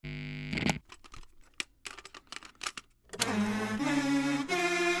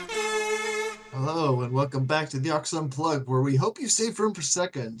and welcome back to the Ox Unplugged, where we hope you save room for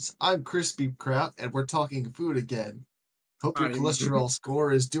seconds. I'm Crispy Kraut, and we're talking food again. Hope your I'm cholesterol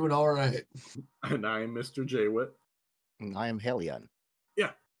score is doing all right. and I'm Mr. Jaywit. And I am Helion.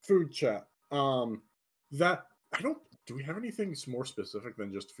 Yeah, food chat. That I don't. Do we have anything more specific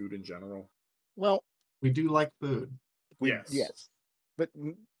than just food in general? Well, We do like food. Yes. But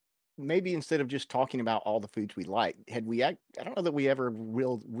maybe instead of just talking about all the foods we like, I don't know that we ever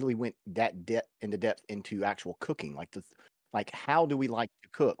really went into depth into actual cooking, like how do we like to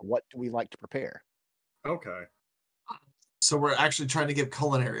cook? What do we like to prepare? Okay. So we're actually trying to give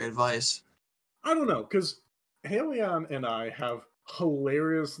culinary advice. I don't know, because Halion and I have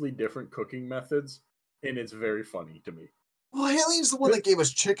hilariously different cooking methods, and it's very funny to me. Well, Haley's the one that gave us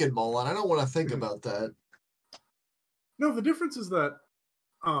chicken mullet. I don't want to think about that. No, the difference is that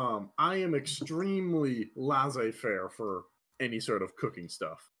I am extremely laissez-faire for any sort of cooking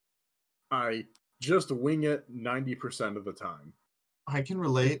stuff. I just wing it 90% of the time. I can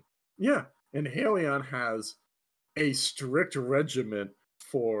relate. Yeah, and Halion has a strict regimen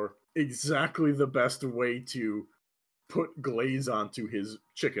for exactly the best way to put glaze onto his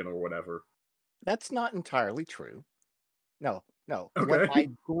chicken or whatever. That's not entirely true. No. Okay.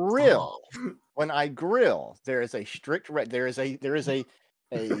 When I grill, there is a strict there is an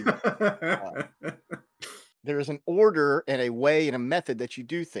order and a way and a method that you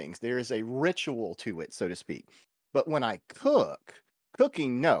do things. There is a ritual to it, so to speak. But when I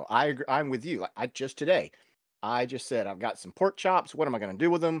cooking, no, I'm with you. I just said I've got some pork chops. What am I going to do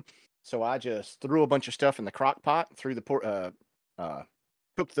with them? So I just threw a bunch of stuff in the crock pot,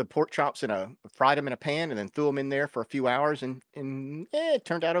 cooked the pork chops fried them in a pan, and then threw them in there for a few hours, and it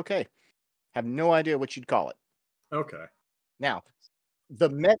turned out okay. Have no idea what you'd call it. Okay. Now,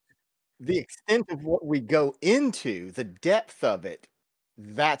 the extent of what we go into, the depth of it,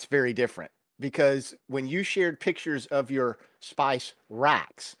 that's very different. Because when you shared pictures of your spice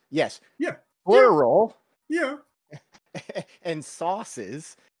racks, yes, Yeah, plural, yeah, and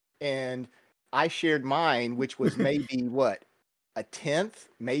sauces, and I shared mine, which was maybe what, a tenth,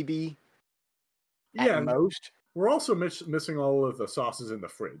 maybe at most. We're also missing all of the sauces in the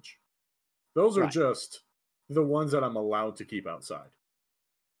fridge. Those are just the ones that I'm allowed to keep outside.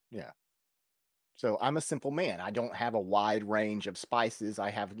 Yeah. So I'm a simple man. I don't have a wide range of spices. I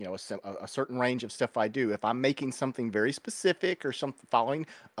have, a certain range of stuff I do. If I'm making something very specific or following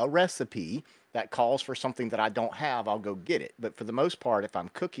a recipe that calls for something that I don't have, I'll go get it. But for the most part, if I'm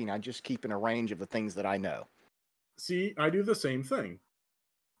cooking, I just keep in a range of the things that I know. See, I do the same thing,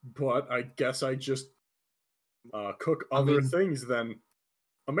 but I guess I just cook other things than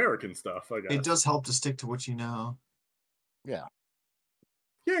American stuff, I guess. It does help to stick to what you know. Yeah.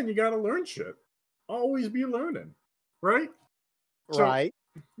 Yeah, and you gotta learn shit. Always be learning, right? Right.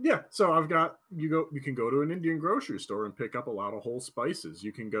 Yeah, so I've got you can go to an Indian grocery store and pick up a lot of whole spices.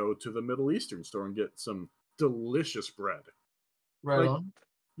 You can go to the Middle Eastern store and get some delicious bread. Right on.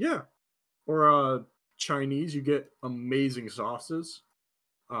 Yeah. Or Chinese, you get amazing sauces.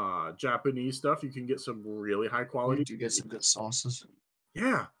 Japanese stuff, you can get some really high quality. You do get some good sauces.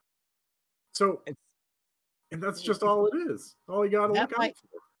 Yeah. So, and that's just all it is. All you gotta look out for.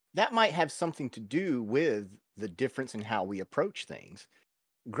 That might have something to do with the difference in how we approach things.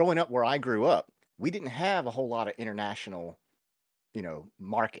 Growing up where I grew up, we didn't have a whole lot of international,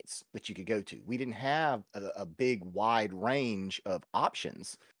 markets that you could go to. We didn't have a big, wide range of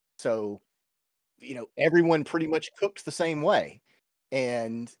options. So, everyone pretty much cooked the same way.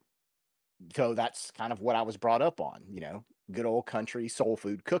 And so that's kind of what I was brought up on, good old country soul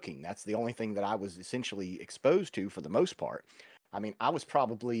food cooking. That's the only thing that I was essentially exposed to for the most part. I mean, I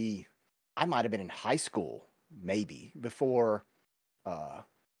might have been in high school, maybe, before I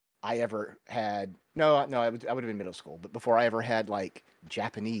ever had, I would have been in middle school, but before I ever had, like,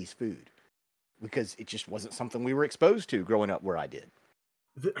 Japanese food, because it just wasn't something we were exposed to growing up where I did.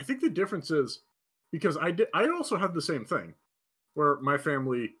 I think the difference is, because I also had the same thing, where my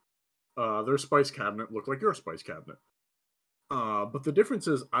family, their spice cabinet looked like your spice cabinet. But the difference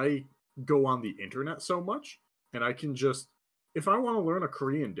is I go on the internet so much, and I can just, if I want to learn a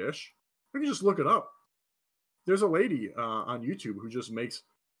Korean dish, I can just look it up. There's a lady on YouTube who just makes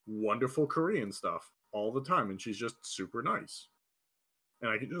wonderful Korean stuff all the time, and she's just super nice. And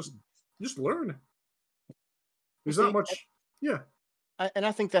I can just learn. There's not much, yeah. And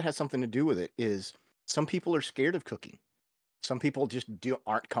I think that has something to do with it, is some people are scared of cooking. Some people just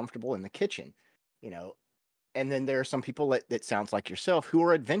aren't comfortable in the kitchen, And then there are some people that sounds like yourself who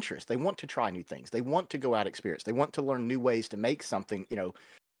are adventurous. They want to try new things. They want to go out experience. They want to learn new ways to make something,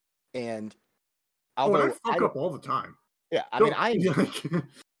 And although I fuck up all the time. Yeah, I mean,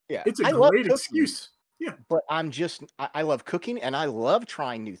 it's a great excuse. Yeah. But I love cooking and I love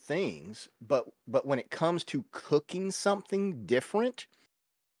trying new things. But when it comes to cooking something different,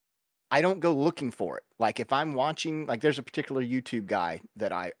 I don't go looking for it. Like if I'm watching, like there's a particular YouTube guy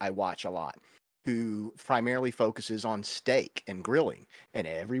that I watch a lot who primarily focuses on steak and grilling. And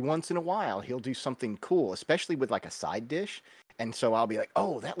every once in a while, he'll do something cool, especially with like a side dish. And so I'll be like,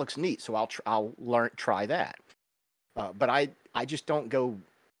 oh, that looks neat. So I'll try that. But I just don't go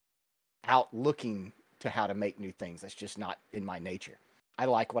out looking to how to make new things. That's just not in my nature. I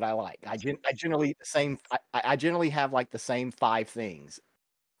like what I like. I generally eat the same. I generally have like the same 5 things.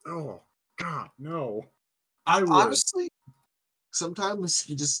 Oh God, no. I would. honestly, sometimes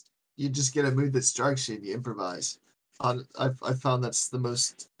you just get a mood that strikes you and you improvise. I've found that's the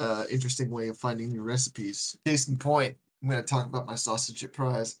most interesting way of finding new recipes. Case in point, I'm going to talk about my sausage at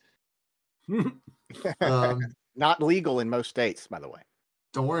Prize. Not legal in most states, by the way.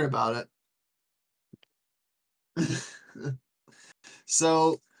 Don't worry about it.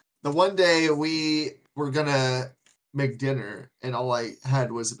 So the one day we were gonna make dinner, and all I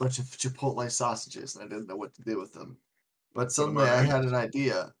had was a bunch of Chipotle sausages, and I didn't know what to do with them. But suddenly I had an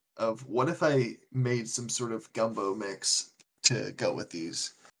idea of what if I made some sort of gumbo mix to go with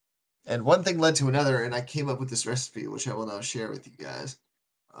these. And one thing led to another, and I came up with this recipe, which I will now share with you guys.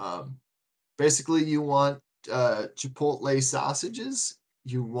 Basically, you want Chipotle sausages.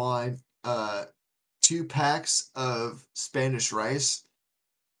 You want 2 packs of Spanish rice,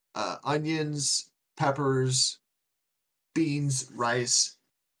 onions, peppers, beans, rice,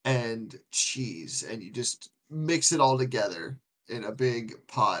 and cheese, and you just mix it all together in a big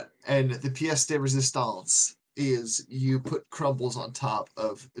pot. And the pièce de résistance is you put crumbles on top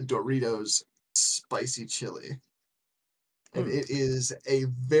of Doritos spicy chili. And it is a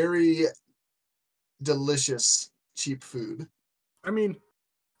very delicious cheap food. I mean,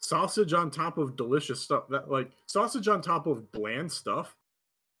 sausage on top of delicious stuff. That like sausage on top of bland stuff.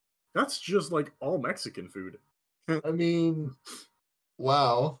 That's just like all Mexican food. I mean,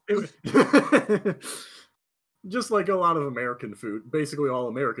 wow. Just like a lot of American food. Basically, all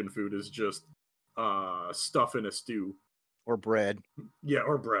American food is just stuff in a stew. Or bread. Yeah,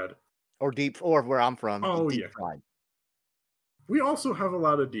 or bread. Or where I'm from, deep yeah. fried. We also have a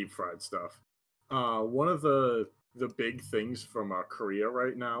lot of deep fried stuff. One of the big things from Korea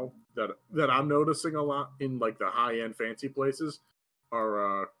right now that I'm noticing a lot in like the high end fancy places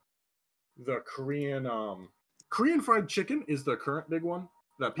are the Korean fried chicken is the current big one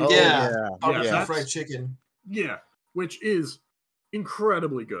that people barbecue fried chicken. Yeah, which is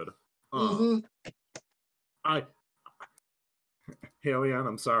incredibly good. Hey, Leon,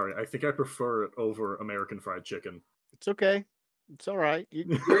 I'm sorry. I think I prefer it over American fried chicken. It's okay. It's all right.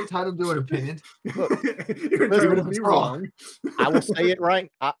 You're entitled to an opinion. Look, you're entitled to be wrong. I will say it right.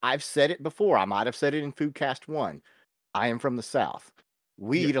 I've said it before. I might have said it in Foodcast 1. I am from the South.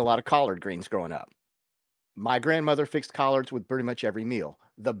 We eat a lot of collard greens growing up. My grandmother fixed collards with pretty much every meal.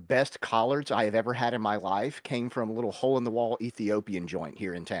 The best collards I have ever had in my life came from a little hole-in-the-wall Ethiopian joint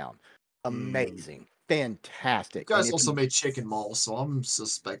here in town. Amazing. Fantastic. You guys also made chicken malls, so I'm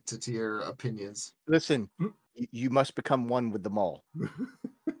suspect to your opinions. Listen, you must become one with the mall.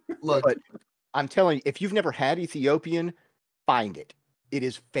 Look, but I'm telling you, if you've never had Ethiopian, find it. It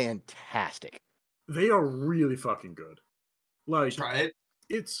is fantastic. They are really fucking good. Like, try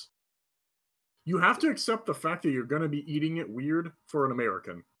it. You have to accept the fact that you're going to be eating it weird for an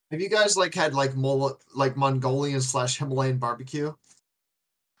American. Have you guys had Mongolian / Himalayan barbecue?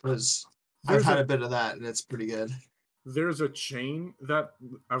 Because I've had a bit of that and it's pretty good. There's a chain that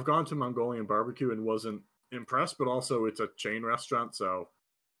I've gone to Mongolian barbecue and wasn't impressed, but also it's a chain restaurant, so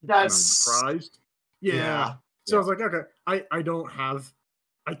I'm surprised. Yeah. So I was like, okay,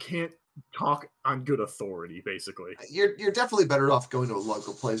 I can't talk on good authority, basically. You're definitely better off going to a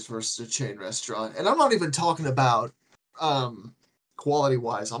local place versus a chain restaurant. And I'm not even talking about quality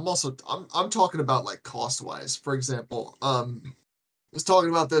wise. I'm talking about like cost wise. For example, I was talking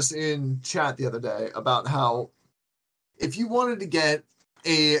about this in chat the other day about how if you wanted to get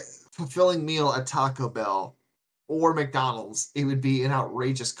a fulfilling meal at Taco Bell or McDonald's, it would be an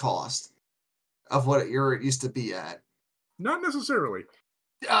outrageous cost of what it used to be at. Not necessarily.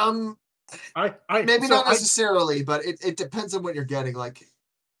 Maybe not necessarily, but it depends on what you're getting. Like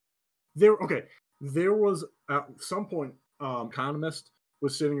there was at some point, economist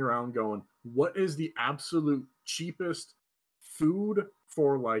was sitting around going, "What is the absolute cheapest food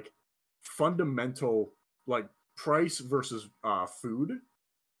for like fundamental like price versus food?"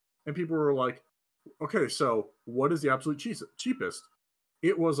 And people were like, "Okay, so what is the absolute cheapest?"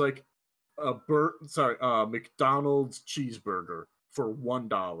 It was like a McDonald's cheeseburger for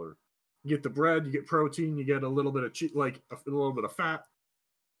 $1. You get the bread, you get protein, you get a little bit of a little bit of fat.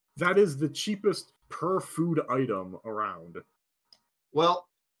 That is the cheapest per food item around. Well,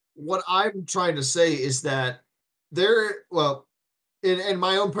 what I'm trying to say is that in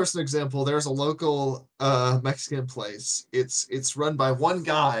my own personal example, there's a local Mexican place. It's run by one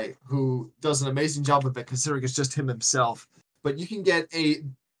guy who does an amazing job of it, considering it's just him himself. But you can get a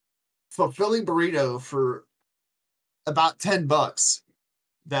fulfilling burrito for about $10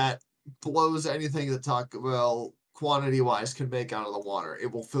 that blows anything that Taco Bell quantity wise can make out of the water.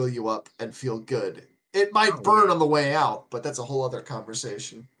 It will fill you up and feel good. It might burn on the way out, but that's a whole other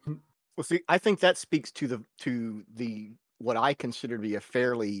conversation. Well, see, I think that speaks to the what I consider to be a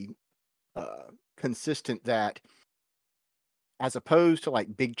fairly consistent, that as opposed to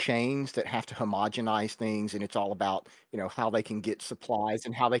like big chains that have to homogenize things, and it's all about, how they can get supplies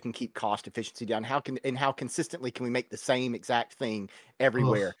and how they can keep cost efficiency down, how consistently can we make the same exact thing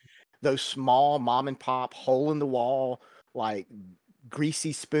everywhere. Ugh. Those small mom and pop hole in the wall, like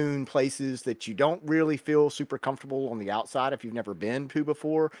greasy spoon places that you don't really feel super comfortable on the outside if you've never been to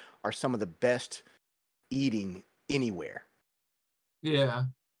before, are some of the best eating anywhere. Yeah.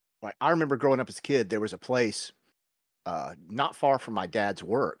 Like, I remember growing up as a kid, there was a place not far from my dad's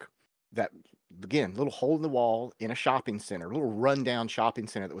work that, again, little hole in the wall in a shopping center, a little rundown shopping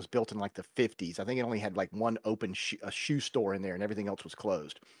center that was built in like the 50s. I think it only had like one open a shoe store in there, and everything else was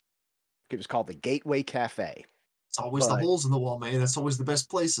closed. It was called the Gateway Cafe. It's always the holes in the wall, man. That's always the best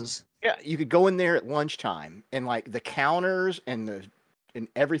places. Yeah, you could go in there at lunchtime, and like the counters and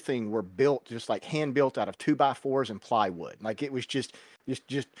everything were built just like hand built out of 2x4s and plywood. Like it was just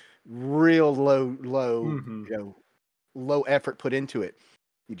real low, low effort put into it.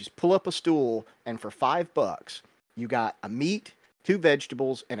 You just pull up a stool, and for $5, you got a meat, 2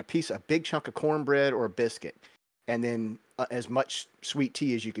 vegetables, and a big chunk of cornbread or a biscuit, and then as much sweet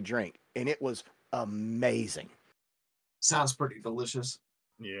tea as you could drink. And it was amazing. Sounds pretty delicious.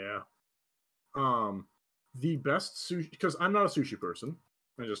 Yeah. The best sushi, because I'm not a sushi person.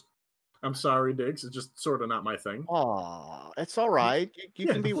 I'm sorry, Diggs. It's just sort of not my thing. Oh, it's all right. You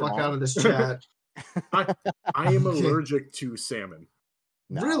can be fuck wrong. out of this chat. I am allergic to salmon.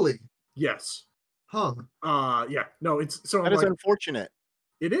 No. Really? Yes. Huh. Yeah. No, it's so that is unfortunate.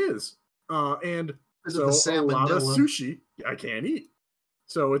 It is. And so a lot of sushi I can't eat.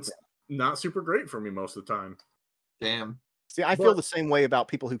 So it's not super great for me most of the time. Damn. See, I feel the same way about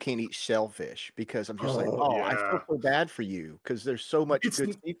people who can't eat shellfish, because I'm just I feel so bad for you because there's so much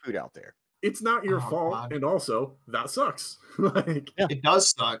good seafood out there. It's not your fault, God. And also that sucks. It does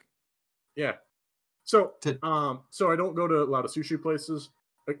suck. Yeah. So so I don't go to a lot of sushi places.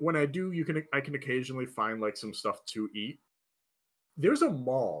 Like when I do, I can occasionally find like some stuff to eat. There's a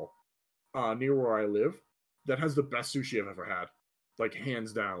mall near where I live that has the best sushi I've ever had, like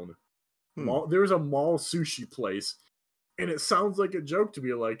hands down. There's a mall sushi place, and it sounds like a joke to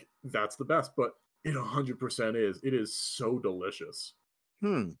be like, that's the best, but it 100% is. It is so delicious.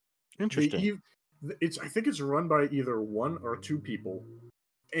 Interesting. I think it's run by either 1 or 2 people,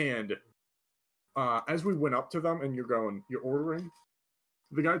 and as we went up to them and you're ordering,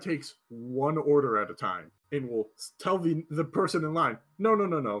 the guy takes 1 order at a time and will tell the person in line,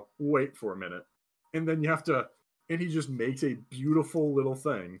 no, wait for a minute. And then and he just makes a beautiful little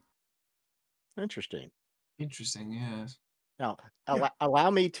thing. Interesting, yes. Now,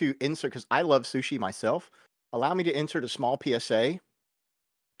 allow me to insert, because I love sushi myself, allow me to insert a small PSA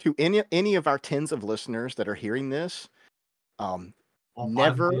to any of our tens of listeners that are hearing this.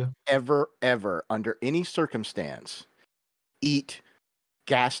 Never, ever, under any circumstance, eat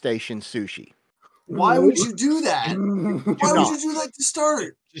gas station sushi. Why would you do that? Why would you do that to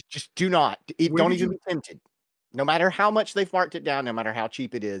start? Just do not. Don't even be tempted. No matter how much they've marked it down, no matter how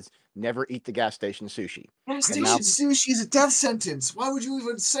cheap it is, never eat the gas station sushi. Gas station sushi is a death sentence. Why would you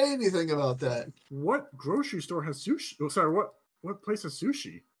even say anything about that? What grocery store has sushi? Oh, sorry, what place has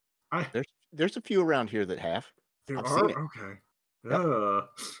sushi? There's a few around here that have. I've seen it. Okay. Yep.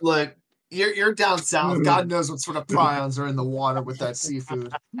 Look, you're down south. God knows what sort of prions are in the water with that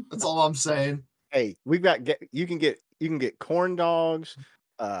seafood. That's all I'm saying. Hey, we've got you can get corn dogs.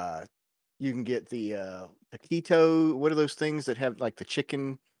 You can get the keto. What are those things that have like the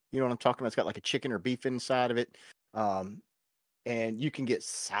chicken? You know what I'm talking about? It's got like a chicken or beef inside of it. And you can get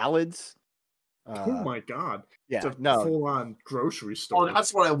salads. Oh my God. Yeah, it's a full-on grocery store. Oh,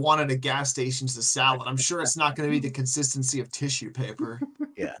 that's what I wanted at gas stations, the salad. I'm sure it's not going to be the consistency of tissue paper.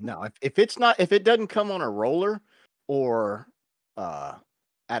 Yeah, no. If it doesn't come on a roller or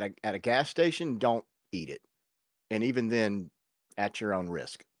at a gas station, don't eat it. And even then, at your own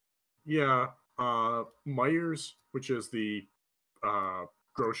risk. Yeah, Myers, which is the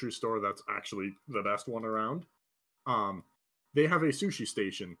grocery store that's actually the best one around. They have a sushi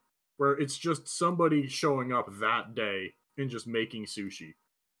station where it's just somebody showing up that day and just making sushi.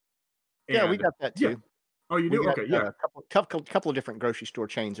 Yeah, we And got that yeah. too. Oh, you We do? got Okay, yeah. a couple of different grocery store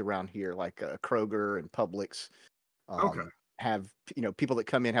chains around here, like Kroger and Publix. Okay. Have people that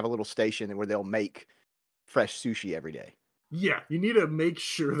come in have a little station where they'll make fresh sushi every day. Yeah, you need to make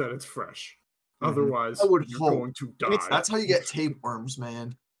sure that it's fresh. Otherwise, I would you're hope. going to And it's die. That's how you get tapeworms,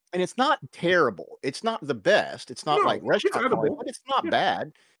 man. And it's not terrible. It's not the best. It's not No, like it's restaurant quality, edible. but it's not Yeah.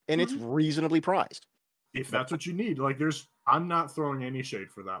 bad, and it's Mhm. reasonably priced. If that's what you need, like I'm not throwing any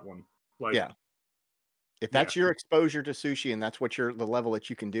shade for that one. Like, Yeah. If that's your exposure to sushi and that's what the level that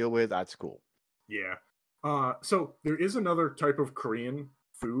you can deal with, that's cool. yeah. So there is another type of Korean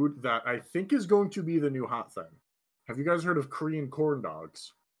food that I think is going to be the new hot thing. Have you guys heard of Korean corn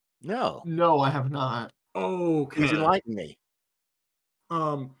dogs? No. No, I have not. Okay. Please enlighten me.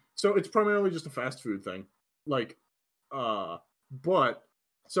 So it's primarily just a fast food thing. Like, but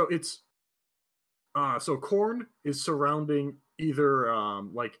so it's so corn is surrounding either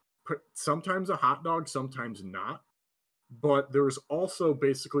sometimes a hot dog, sometimes not. But there's also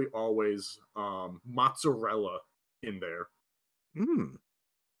basically always mozzarella in there. Mm.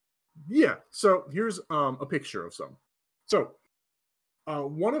 Yeah. So here's a picture of some. So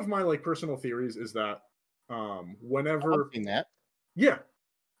one of my personal theories is that whenever I've seen that. yeah,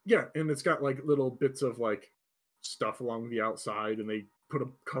 and it's got little bits of stuff along the outside, and they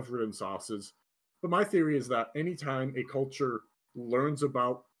cover it in sauces. But my theory is that anytime a culture learns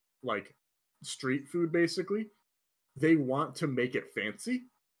about street food, basically, they want to make it fancy.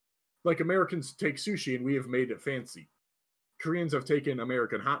 Like Americans take sushi and we have made it fancy. Koreans have taken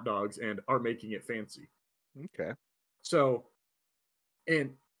American hot dogs and are making it fancy. Okay. So,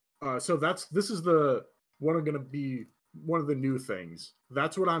 and so this is the one I'm going to be one of the new things.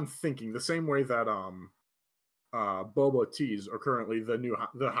 That's what I'm thinking. The same way that boba teas are currently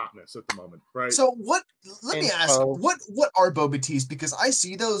the hotness at the moment, right? So what? Let me ask, so- what are boba teas? Because I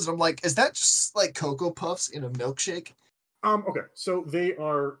see those and I'm like, is that just like Cocoa Puffs in a milkshake? Okay, so they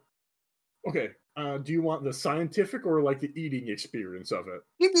are. Okay, do you want the scientific or the eating experience of it?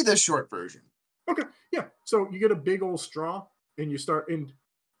 Give me the short version. Okay, yeah. So you get a big old straw, and you start in,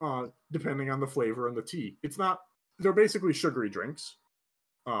 depending on the flavor and the tea. It's not. They're basically sugary drinks.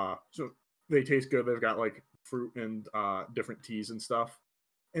 So they taste good. They've got fruit and different teas and stuff.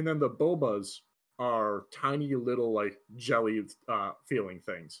 And then the bobas are tiny little jelly feeling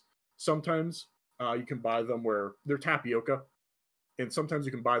things. Sometimes you can buy them where they're tapioca, and sometimes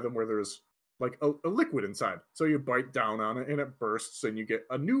you can buy them where there's a liquid inside. So you bite down on it and it bursts, and you get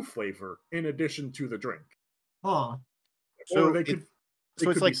a new flavor in addition to the drink. Huh. So So they could.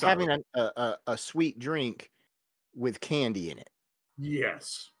 it's like having a sweet drink with candy in it.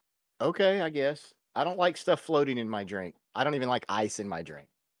 Yes. Okay, I guess. I don't like stuff floating in my drink. I don't even like ice in my drink.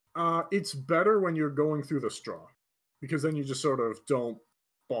 It's better when you're going through the straw, because then you just sort of don't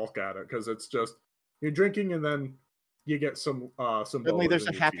balk at it, because it's just you're drinking and then you get some Suddenly there's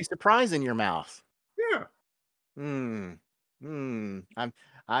a happy surprise in your mouth. Yeah.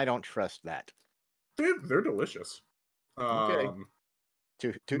 I don't trust that. They're delicious. Okay.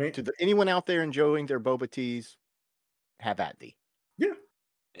 To anyone out there enjoying their boba teas, have at thee. Yeah.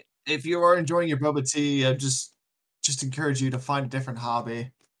 If you are enjoying your boba tea, I just encourage you to find a different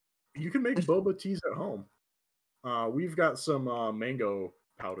hobby. You can make boba teas at home. We've got some mango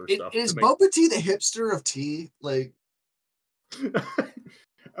powder stuff. Is boba tea the hipster of tea? Like,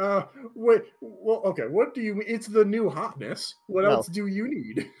 wait. Well, okay. What do you mean? It's the new hotness. What else do you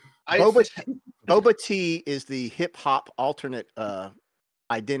need? Boba tea is the hip hop alternate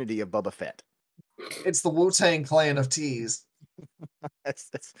identity of Boba Fett. It's the Wu-Tang Clan of teas.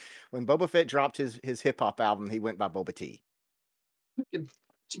 That's when Boba Fett dropped his hip hop album, he went by Boba Tea.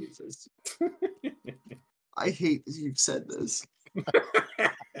 Jesus. I hate that you've said this.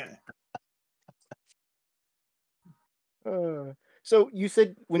 So you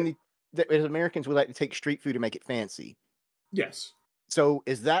said as Americans we like to take street food and make it fancy. Yes. So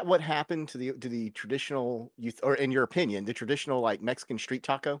is that what happened to the traditional or in your opinion, the traditional Mexican street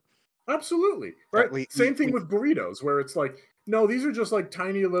taco? Absolutely. Right. Same thing with burritos, where it's no, these are just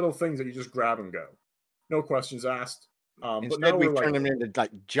tiny little things that you just grab and go. No questions asked. Instead, we've turned them into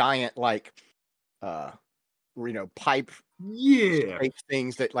giant pipe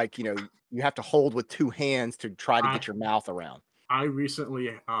things that you have to hold with two hands to try to get your mouth around. I recently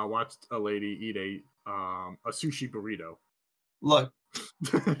watched a lady eat a sushi burrito. Look,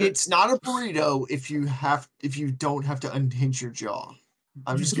 it's not a burrito if you don't have to unhinge your jaw.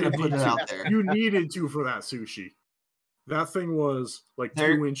 I'm just gonna put it out there. You needed to for that sushi. That thing was like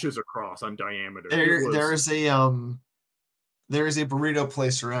There- 2 inches across on diameter. There is a burrito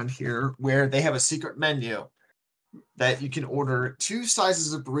place around here where they have a secret menu that you can order 2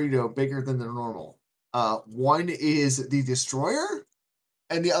 sizes of burrito bigger than the normal. One is the Destroyer,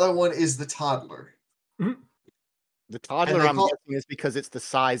 and the other one is the Toddler. The toddler, I'm guessing, is because it's the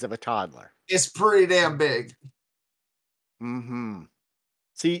size of a toddler. It's pretty damn big. Mm-hmm.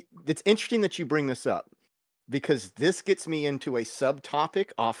 See, it's interesting that you bring this up because this gets me into a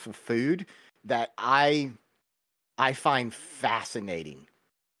subtopic off of food that I find fascinating,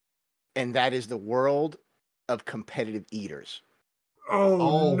 and that is the world of competitive eaters.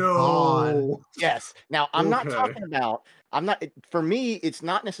 Oh no! God. Yes. Now I'm not talking about. For me, it's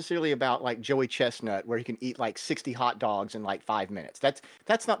not necessarily about like Joey Chestnut, where he can eat like 60 hot dogs in like 5 minutes.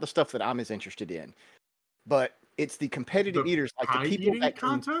 That's not the stuff that I'm as interested in. But it's the competitive eaters, like the people that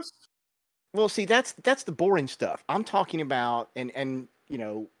contest. Well, see, that's the boring stuff. I'm talking about, and I'm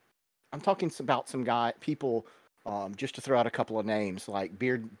talking about some people. Just to throw out a couple of names, like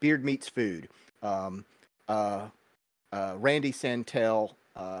Beard Meats Food, Randy Santel,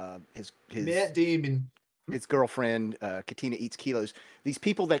 his Matt Damon. his girlfriend, Katina Eats Kilos. These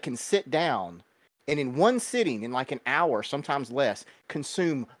people that can sit down and in one sitting, in like an hour, sometimes less,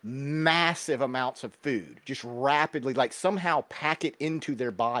 consume massive amounts of food, just rapidly, like somehow pack it into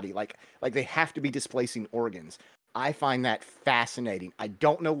their body, like they have to be displacing organs. I find that fascinating. I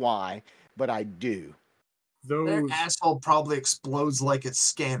don't know why, but I do. Their asshole probably explodes like its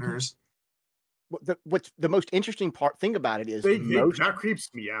scanners. What's the most interesting thing about it is that creeps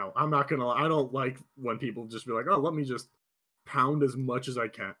me out. I'm not gonna lie. I don't like when people just be like, "Oh, let me just pound as much as I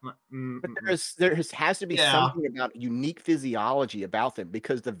can." But there has to be something about unique physiology about them,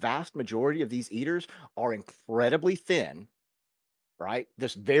 because the vast majority of these eaters are incredibly thin, right?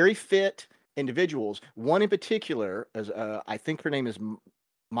 This very fit individuals. One in particular, as I think her name is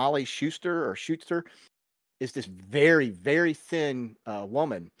Molly Schuster, is this very, very thin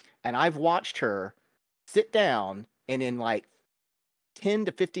woman. And I've watched her sit down and in like 10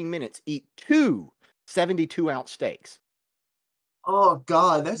 to 15 minutes eat 2 72-ounce steaks. Oh,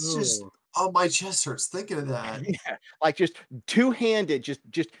 God, that's just... Oh, my chest hurts thinking of that. Yeah, like just two-handed,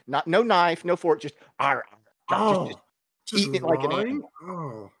 just no knife, no fork, just eating it like an animal.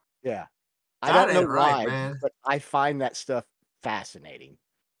 Oh. Yeah. I don't know why, man. But I find that stuff fascinating.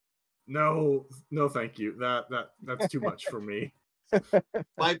 No, thank you. That's too much for me.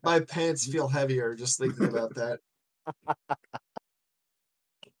 My pants feel heavier just thinking about that.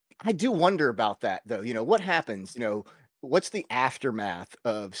 I do wonder about that, though. What happens? What's the aftermath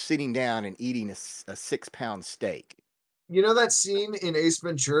of sitting down and eating a 6-pound steak? You know that scene in Ace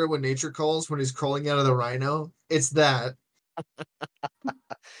Ventura when nature calls, when he's crawling out of the rhino? It's that.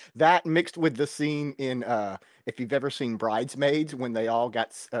 That mixed with the scene in if you've ever seen Bridesmaids when they all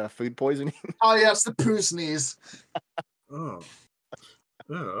got food poisoning. Oh yes, the poo sneeze. Oh.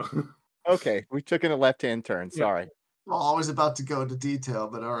 Okay, we took in a left-hand turn. Sorry. Well, I was about to go into detail,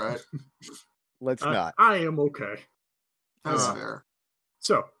 but all right. Let's not. I am okay. That's fair.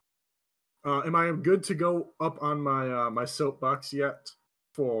 So, am I good to go up on my my soapbox yet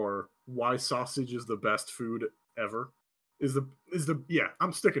for why sausage is the best food ever?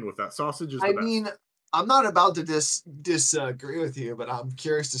 I'm sticking with that. Sausage is the best. I mean, I'm not about to disagree with you, but I'm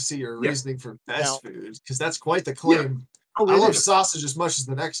curious to see your reasoning for best food, because that's quite the claim. I love sausage as much as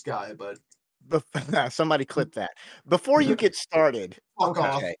the next guy, but somebody clip that. Before you get started,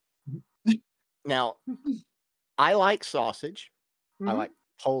 okay. Now, I like sausage. I like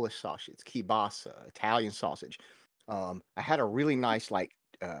Polish sausage, kielbasa, Italian sausage. I had a really nice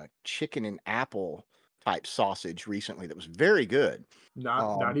chicken and apple type sausage recently that was very good.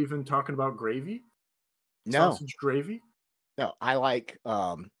 Not even talking about gravy? No. Sausage gravy? No, I like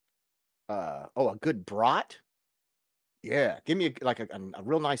a good brat. Yeah, give me a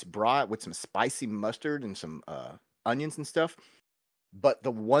real nice brat with some spicy mustard and some onions and stuff. But the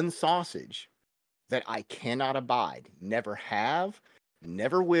one sausage that I cannot abide, never have,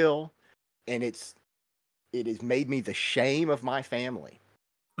 never will, and it has made me the shame of my family.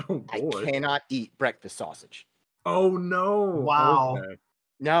 Oh boy. I cannot eat breakfast sausage. Oh no. Wow. Okay.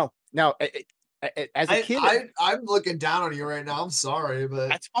 No. As a kid, I'm looking down on you right now. I'm sorry, but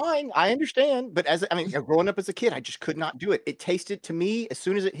that's fine. I understand. But growing up as a kid, I just could not do it. It tasted to me, as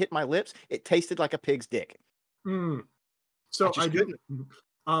soon as it hit my lips, it tasted like a pig's dick. So I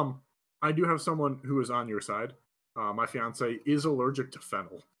do have someone who is on your side. My fiance is allergic to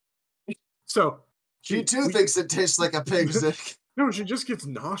fennel. So she too thinks it tastes like a pig's dick. No, she just gets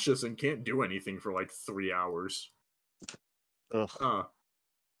nauseous and can't do anything for like 3 hours. Ugh.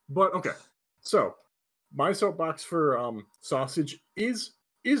 But okay. So my soapbox for sausage is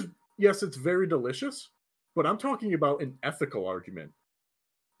yes, it's very delicious, but I'm talking about an ethical argument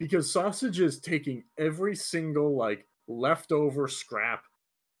because sausage is taking every single like leftover scrap,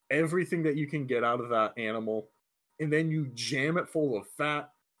 everything that you can get out of that animal, and then you jam it full of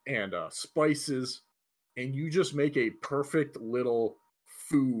fat and spices, and you just make a perfect little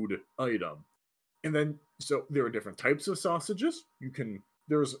food item. And then, so there are different types of sausages.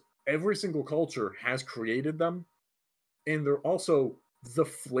 There's every single culture has created them, and they're also the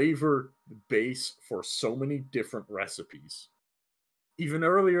flavor base for so many different recipes. Even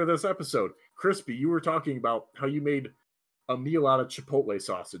earlier this episode, Crispy, you were talking about how you made a meal out of Chipotle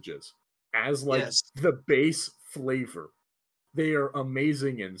sausages as like Yes. the base flavor. They are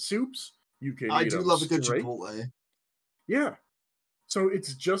amazing in soups. You can I eat do them love a good straight. Chipotle. Yeah. So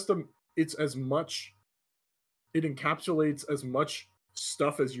it's just it's as much, it encapsulates as much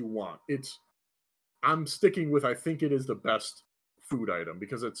stuff as you want. I'm sticking with, I think it is the best food item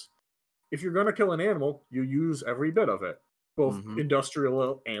because if you're going to kill an animal, you use every bit of it, both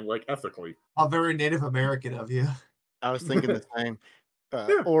industrial and like ethically. How very Native American of you. I was thinking the same.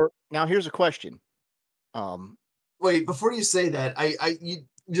 Yeah. Or now here's a question. Wait, before you say that, you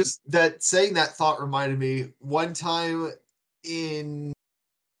just that saying that thought reminded me one time in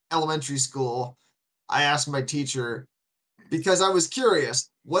elementary school, I asked my teacher because I was curious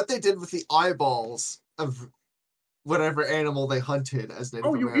what they did with the eyeballs of whatever animal they hunted as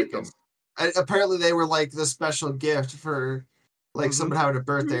Native You eat them. Americans. And apparently they were like the special gift for like someone having a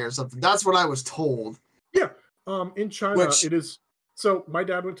birthday or something. That's what I was told. Yeah. In China, it is. So my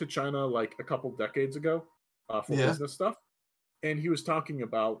dad went to China like a couple decades ago for business stuff. And he was talking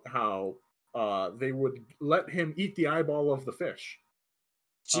about how they would let him eat the eyeball of the fish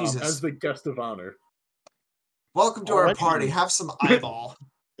as the guest of honor. Welcome to our party. Have some eyeball.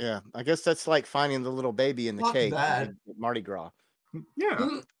 Yeah, I guess that's like finding the little baby in the Not cake bad. at Mardi Gras.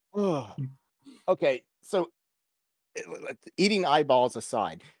 Yeah. Okay, so eating eyeballs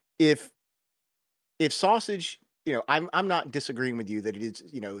aside, if sausage, I'm not disagreeing with you that it is,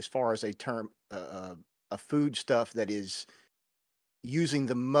 as far as a term, a food stuff that is using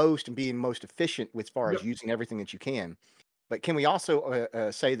the most and being most efficient as far as using everything that you can. But can we also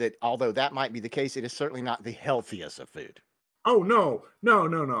say that although that might be the case, it is certainly not the healthiest of food? Oh, no.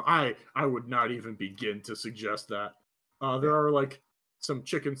 I would not even begin to suggest that. There are like some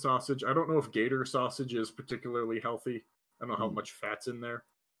chicken sausage. I don't know if gator sausage is particularly healthy. I don't know how much fat's in there.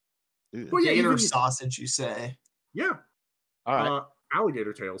 But gator sausage, you say? Yeah. All right.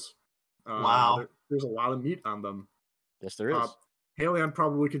 Alligator tails. Wow. There's a lot of meat on them. Yes, there is. Haley, I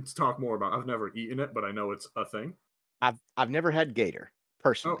probably could talk more about. I've never eaten it, but I know it's a thing. I've never had gator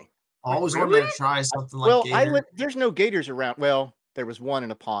personally. I always wanted to try something like gator. Well, there's no gators around. Well, there was one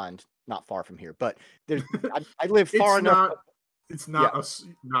in a pond not far from here, but there's. I live far enough. It's not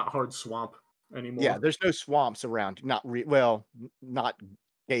not hard swamp anymore. Yeah, there's no swamps around. Not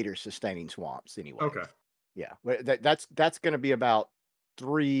gator sustaining swamps anyway. Okay. Yeah, that's going to be about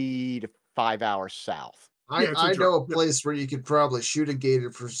 3 to 5 hours south. I know a place where you could probably shoot a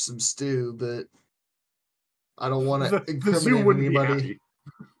gator for some stew, but I don't want to incriminate anybody.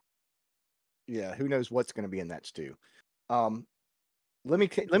 Yeah, who knows what's going to be in that stew? Let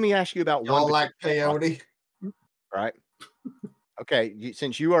me ask you about one. Like peyote, right? Okay,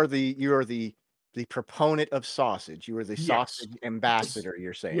 since you are the proponent of sausage, you are the sausage ambassador.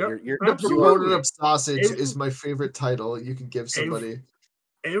 You're saying you're the proponent of sausage is my favorite title you can give somebody.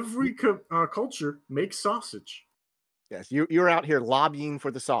 Every culture makes sausage. Yes, you're out here lobbying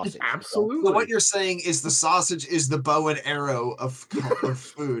for the sausage. Absolutely. So what you're saying is the sausage is the bow and arrow of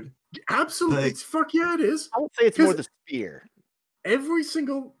food. Absolutely. Fuck yeah, it is. I would say it's more the spear. Every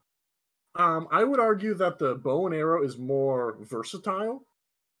single I would argue that the bow and arrow is more versatile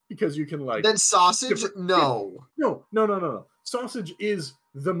because you can like. Then sausage? No. Sausage is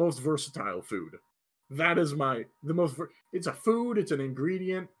the most versatile food. That is it's a food, it's an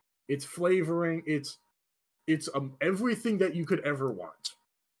ingredient, it's flavoring, it's everything that you could ever want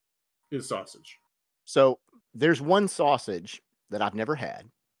is sausage. So there's one sausage that I've never had,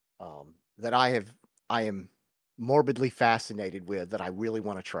 that I am morbidly fascinated with that I really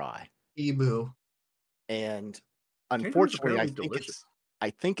want to try. Emu. And unfortunately, I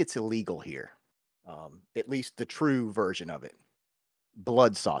think it's illegal here. At least the true version of it.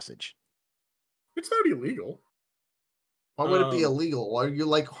 Blood sausage. It's not illegal. Why would it be illegal? Are you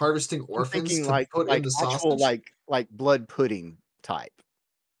like harvesting orphans to put in the sausage? Like blood pudding type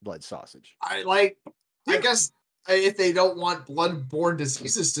blood sausage. I guess if they don't want blood-borne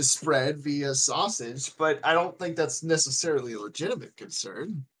diseases to spread via sausage, but I don't think that's necessarily a legitimate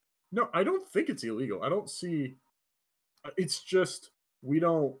concern. No, I don't think it's illegal. I don't see. It's just we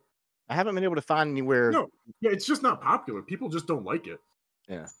don't. I haven't been able to find anywhere. No, yeah, it's just not popular. People just don't like it.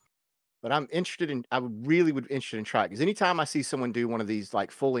 Yeah. But I'm interested in. I would really would interested in trying because anytime I see someone do one of these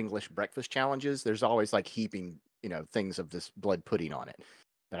like full English breakfast challenges, there's always like heaping things of this blood pudding on it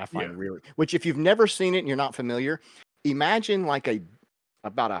that I find Yeah. really. Which if you've never seen it and you're not familiar, imagine like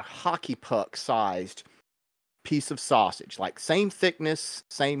about a hockey puck sized piece of sausage, like same thickness,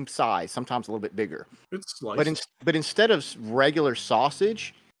 same size, sometimes a little bit bigger. It's sliced. But instead of regular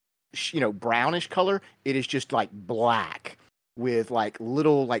sausage, brownish color, it is just like black with like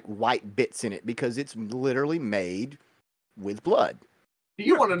little like white bits in it because it's literally made with blood. Do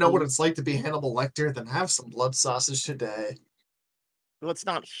you want to know what it's like to be Hannibal Lecter? Then have some blood sausage today. Well, it's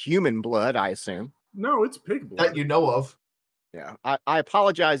not human blood, I assume. No, it's pig blood. That you know of. Yeah, I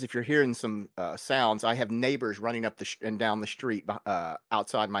apologize if you're hearing some sounds. I have neighbors running up and down the street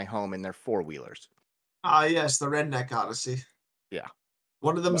outside my home in their four-wheelers. Ah, yes, the Redneck Odyssey. Yeah.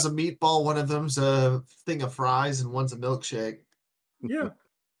 One of them's a meatball, one of them's a thing of fries, and one's a milkshake. Yeah.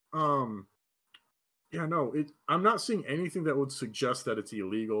 Yeah, no, I'm not seeing anything that would suggest that it's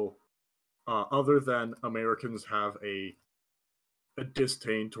illegal, other than Americans have a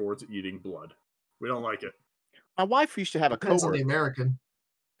disdain towards eating blood. We don't like it. My wife used to have Depends a on coworker the American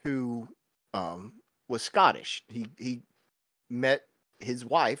who was Scottish. He met his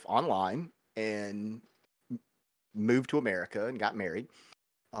wife online and moved to America and got married.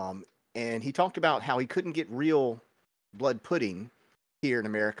 And he talked about how he couldn't get real blood pudding here in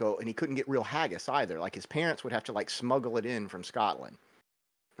America, and he couldn't get real haggis either. Like his parents would have to like smuggle it in from Scotland.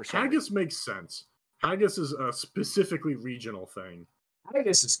 Haggis makes sense. Haggis is a specifically regional thing.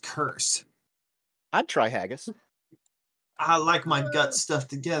 Haggis is cursed. I'd try haggis. I like my gut stuff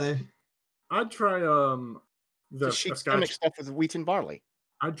together. I'd try The sheep stomach stuff with wheat and barley.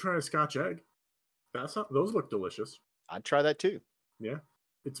 I'd try a Scotch egg. Those look delicious. I'd try that too. Yeah,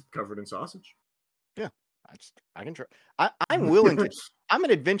 it's covered in sausage. Yeah, I can try. I'm willing to. I'm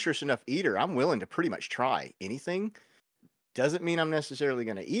an adventurous enough eater. I'm willing to pretty much try anything. Doesn't mean I'm necessarily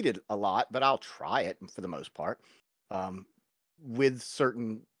going to eat it a lot, but I'll try it for the most part, with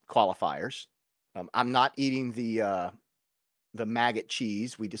certain qualifiers. I'm not eating the maggot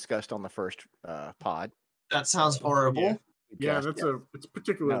cheese we discussed on the first pod. That sounds horrible. Yeah, it's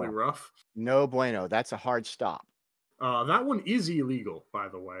particularly rough. No bueno. That's a hard stop. That one is illegal, by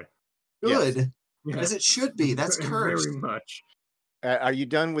the way. Good, yes. As it should be. That's cursed. Very much. Are you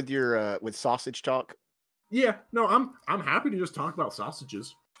done with your with sausage talk? Yeah, no, I'm happy to just talk about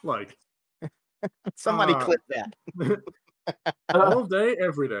sausages. Like somebody clip that all day,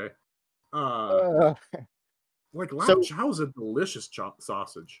 every day. Like lamb chow is a delicious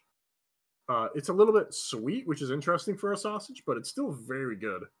sausage. It's a little bit sweet, which is interesting for a sausage, but it's still very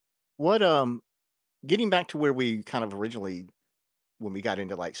good. What getting back to where we kind of originally, when we got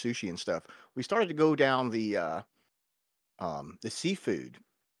into like sushi and stuff, we started to go down the seafood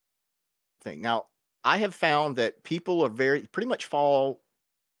thing. Now, I have found that people are pretty much fall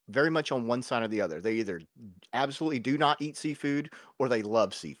very much on one side or the other. They either absolutely do not eat seafood or they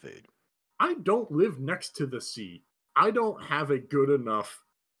love seafood. I don't live next to the sea. I don't have a good enough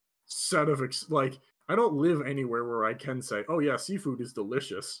set of I don't live anywhere where I can say, "Oh yeah, seafood is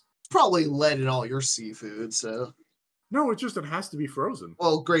delicious." It's probably lead in all your seafood, so. No, it's just it has to be frozen.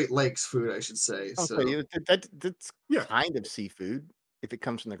 Well, Great Lakes food, I should say. Okay, so. That's kind of seafood if it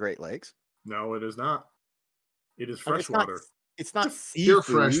comes from the Great Lakes. No, it is not. It is freshwater. It's not pure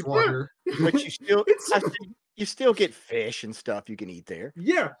seafood, freshwater, but you still get fish and stuff you can eat there.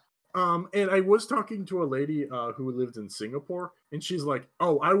 Yeah. And I was talking to a lady who lived in Singapore, and she's like,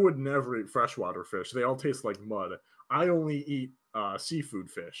 "Oh, I would never eat freshwater fish. They all taste like mud. I only eat seafood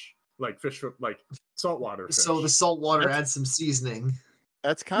fish, like saltwater fish." So the saltwater adds some seasoning.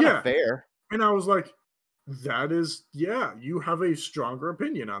 That's kind of fair. And I was like, "That is, you have a stronger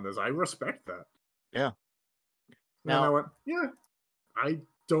opinion on this. I respect that." Yeah. Now I went, I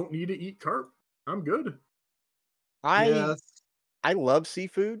don't need to eat carp. I'm good. I love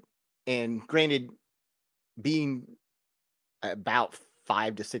seafood. And granted, being about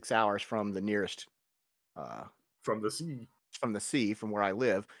 5 to 6 hours from the nearest from the sea, from where I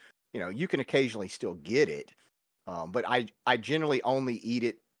live, you can occasionally still get it. But I generally only eat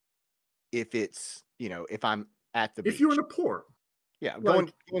it if it's, if I'm at the beach. If you're in a port. Yeah,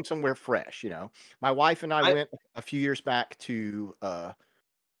 going somewhere fresh, My wife and I went a few years back to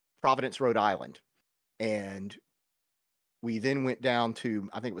Providence, Rhode Island, and we then went down to,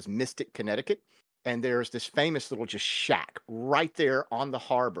 I think it was Mystic, Connecticut, and there's this famous little just shack right there on the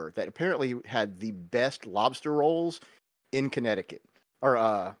harbor that apparently had the best lobster rolls in Connecticut,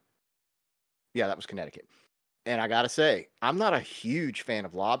 or Yeah, that was Connecticut. And I gotta say, I'm not a huge fan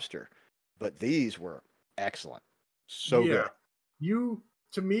of lobster, but these were excellent. So good.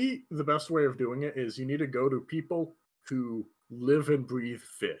 To me, the best way of doing it is you need to go to people who live and breathe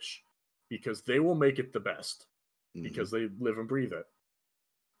fish because they will make it the best because they live and breathe it.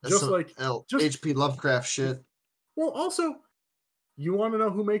 That's Just some like H.P. Lovecraft shit. Well, also, you want to know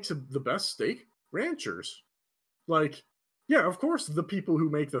who makes the best steak? Ranchers. Like, yeah, of course, the people who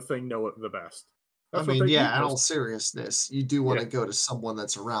make the thing know it the best. I That's what mean, they yeah, eat in all most. seriousness, you do want to Yeah. go to someone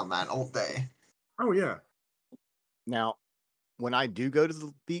that's around that all day. Oh yeah. Now, when I do go to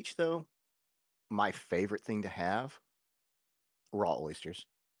the beach, though, my favorite thing to have, raw oysters.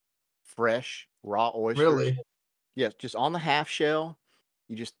 Fresh, raw oysters. Really? Yes, just on the half shell.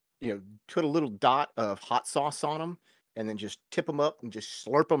 You just, put a little dot of hot sauce on them and then just tip them up and just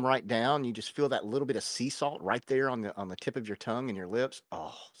slurp them right down. You just feel that little bit of sea salt right there on the tip of your tongue and your lips.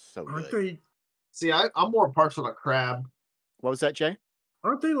 Oh, so Aren't good. they See, I'm more partial to crab. What was that, Jay?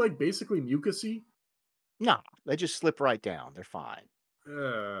 aren't they like basically mucusy? No, they just slip right down. They're fine.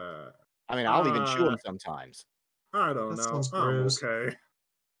 I mean, I'll even chew them sometimes. I don't That know. sounds I'm gross. okay.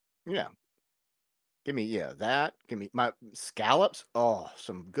 Yeah. Give me, that. Give me my scallops. Oh,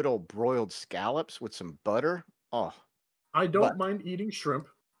 some good old broiled scallops with some butter. Oh, I don't But- mind eating shrimp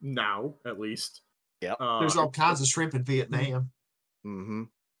now, at least. yep. There's all kinds of shrimp in Vietnam. Mm-hmm.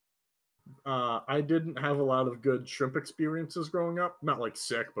 I didn't have a lot of good shrimp experiences growing up. Not like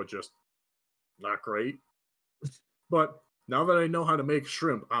sick, but just not great. But now that I know how to make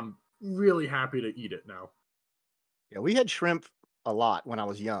shrimp, I'm really happy to eat it now. Yeah, we had shrimp a lot when I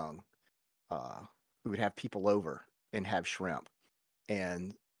was young. We would have people over and have shrimp.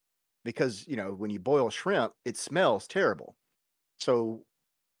 And because, when you boil shrimp, it smells terrible. So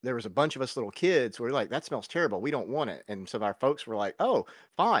there was a bunch of us little kids who were like, that smells terrible. We don't want it. And so our folks were like, oh,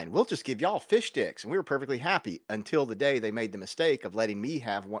 fine. We'll just give y'all fish sticks. And we were perfectly happy until the day they made the mistake of letting me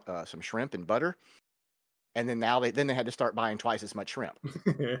have some shrimp and butter. And then they had to start buying twice as much shrimp.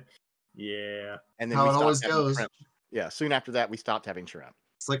 Yeah. And then How we it stopped always having goes. shrimp. Yeah, soon after that, we stopped having shrimp.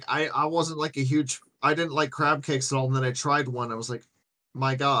 It's like I wasn't like I didn't like crab cakes at all, and then I tried one. I was like,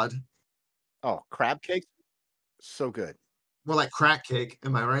 my God. Oh, crab cakes? So good. More like crack cake,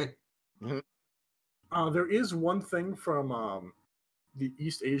 am I right? There is one thing from the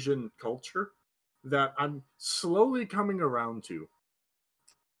East Asian culture that I'm slowly coming around to.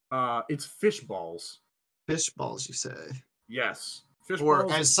 It's fish balls. Fish balls, you say. Yes. Fish Or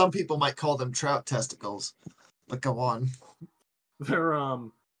balls. as some people might call them, trout testicles. But go on.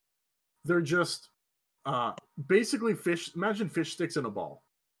 They're just basically fish. Imagine fish sticks in a ball,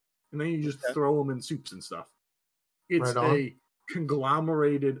 and then you just throw them in soups and stuff. It's Right on. a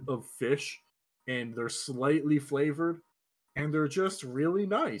conglomerated of fish, and they're slightly flavored, and they're just really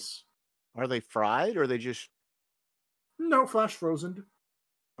nice. Are they fried or are they just No, flash frozen.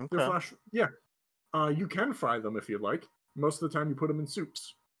 okay? They're flash. Yeah. You can fry them if you'd like. Most of the time, you put them in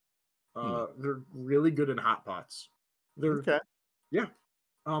soups. They're really good in hot pots. They're Okay. yeah.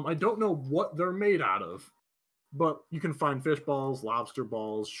 I don't know what they're made out of, but you can find fish balls, lobster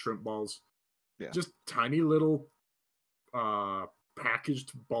balls, shrimp balls. Yeah. Just tiny little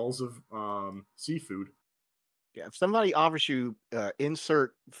packaged balls of seafood. Yeah. If somebody offers you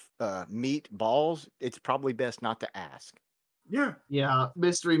insert meat balls, it's probably best not to ask. Yeah. Yeah,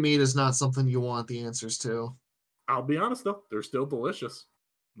 mystery meat is not something you want the answers to. I'll be honest though, they're still delicious.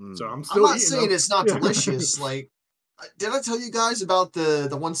 So I'm I'm still not eating saying them. it's not Yeah. delicious. Like, did I tell you guys about the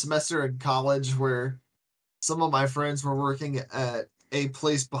one semester in college where some of my friends were working at a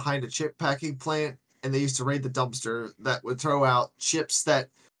place behind a chip packing plant, and they used to raid the dumpster that would throw out chips that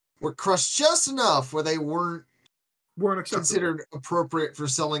were crushed just enough where they weren't acceptable. considered appropriate for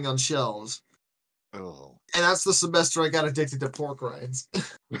selling on shelves. Oh. And that's the semester I got addicted to pork rinds.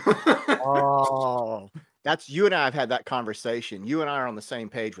 Oh, that's you and I have had that conversation. You and I are on the same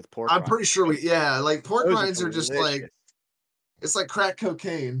page with pork I'm rinds. pretty sure like pork Those rinds are just like, delicious. it's like crack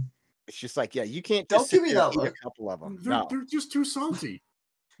cocaine. It's just like, yeah, you can't Don't just sit give me there and that eat a look. couple of them. they're, No. they're just too salty.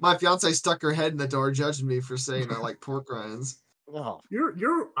 My fiance stuck her head in the door, judging me for saying I like pork rinds. Oh,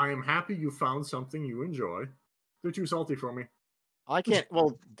 I am happy you found something you enjoy. They're too salty for me. I can't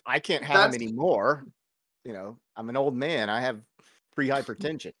have them anymore. I'm an old man. I have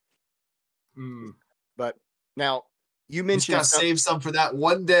pre-hypertension. But now you You just mentioned gotta save some for that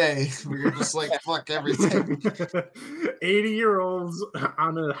one day where you're just like, fuck everything. 80-year-olds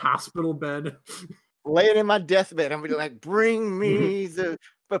on a hospital bed. laying in my deathbed. I'm gonna be like, bring me the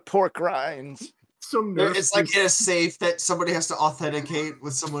pork rinds. Some nurse It's like in a safe that somebody has to authenticate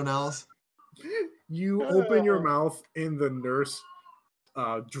with someone else. you open your mouth and the nurse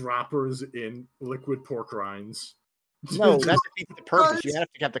droppers in liquid pork rinds. No, that defeats the purpose. You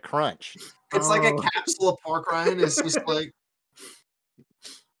have to have the crunch. It's like a capsule of pork rind. It's just like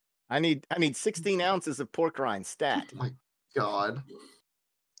I need 16 ounces of pork rind stat. oh my God.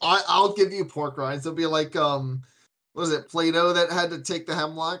 I'll give you pork rinds. It'll be like was it Plato that had to take the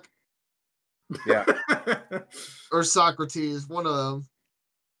hemlock? Yeah. Or Socrates, one of them.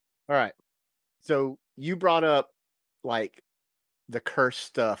 All right. So you brought up like the cursed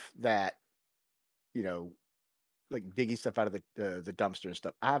stuff that, you know, like digging stuff out of the dumpster and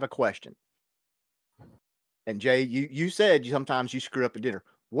stuff. I have a question. And Jay, you said sometimes you screw up at dinner.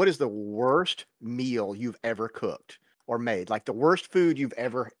 What is the worst meal you've ever cooked or made? Like the worst food you've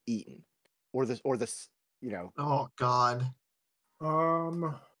ever eaten, or this, you know? Oh God.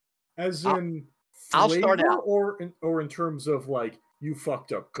 As in I'll start flavor, out. or in terms of like you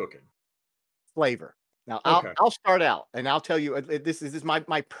fucked up cooking. Flavor. Now Okay. I'll start out and I'll tell you this is my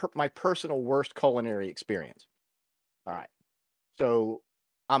personal worst culinary experience. All right. So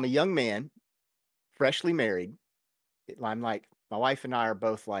I'm a young man, freshly married. I'm like, my wife and I are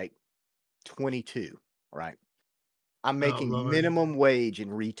both like 22, right? I'm making Lord. minimum wage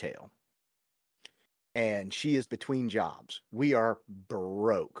in retail. And she is between jobs. We are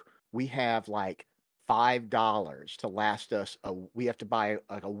broke. We have like $5 to last us. We have to buy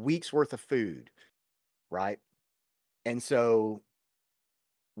like a week's worth of food, right? And so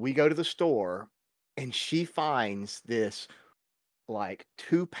we go to the store and she finds this like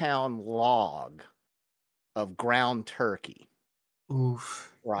 2-pound log of ground turkey,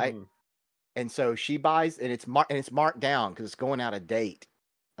 Oof. right? And so she buys, and it's marked down because it's going out of date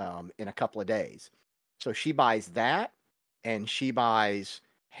in a couple of days. So she buys that, and she buys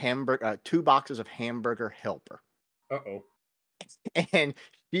 2 boxes of hamburger helper. Uh-oh. And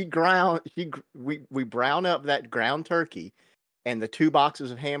we brown up that ground turkey and the 2 boxes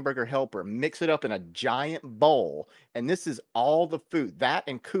of hamburger helper, mix it up in a giant bowl, and this is all the food. That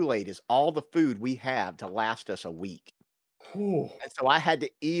and Kool-Aid is all the food we have to last us a week. Ooh. And so I had to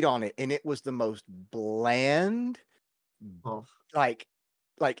eat on it, and it was the most bland, like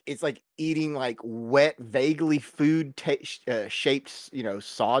it's like eating like wet, vaguely food shaped, you know,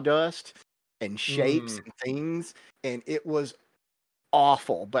 sawdust and shapes and things, and it was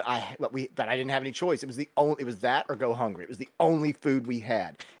awful. But I didn't have any choice. It was that or go hungry. It was the only food we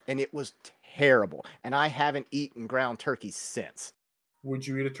had, and it was terrible. And I haven't eaten ground turkey since. Would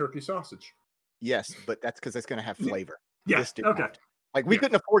you eat a turkey sausage? Yes, but that's because it's going to have flavor. Yeah. Okay. Like we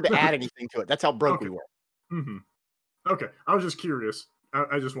couldn't afford to add anything to it. That's how broke we were. Mm-hmm. Okay. I was just curious.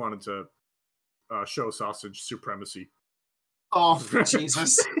 I just wanted to show sausage supremacy. Oh, for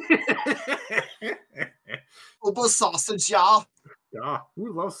Jesus. Obo sausage, y'all. Yeah.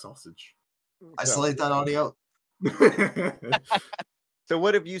 Who loves sausage? Isolate that audio. So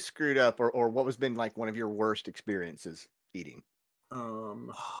what have you screwed up or what has been like one of your worst experiences eating? Oh,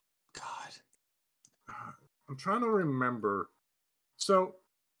 God. I'm trying to remember. So,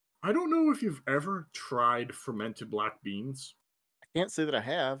 I don't know if you've ever tried fermented black beans. I can't say that I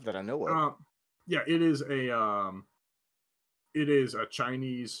have that I know of. Yeah, it is a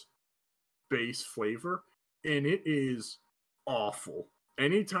Chinese base flavor, and it is awful.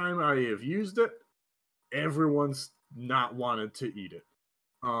 Anytime I have used it, everyone's not wanted to eat it.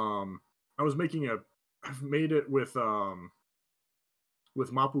 I've made it with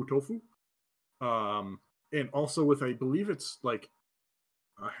mapo tofu. And also with, I believe it's like,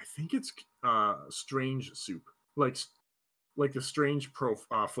 I think it's strange soup, like the strange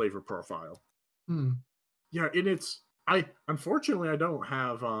flavor profile. Yeah, and unfortunately I don't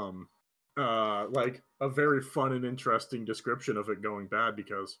have like a very fun and interesting description of it going bad,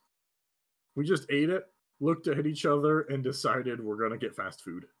 because we just ate it, looked at each other, and decided we're gonna get fast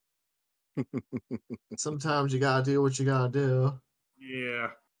food. Sometimes you gotta do what you gotta do. Yeah.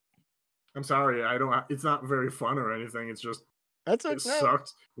 I'm sorry, it's not very fun or anything. It's just it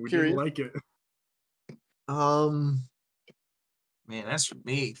sucked. We didn't like it. Man, that's for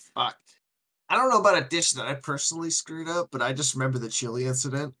me. Fuck. I don't know about a dish that I personally screwed up, but I just remember the chili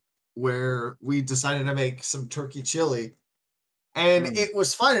incident where we decided to make some turkey chili. And it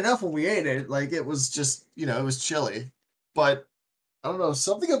was fine enough when we ate it. Like, it was just, it was chili. But I don't know,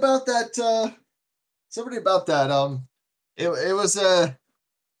 something about that it was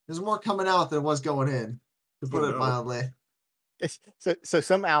there's more coming out than was going in, to put it mildly. So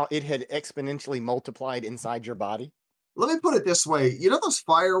somehow it had exponentially multiplied inside your body. Let me put it this way. You know those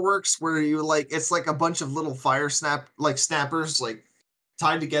fireworks where you it's like a bunch of little snappers like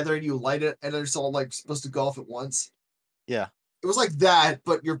tied together and you light it and it's all like supposed to go off at once? Yeah. It was like that,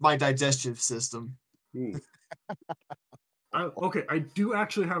 but my digestive system. Okay, I do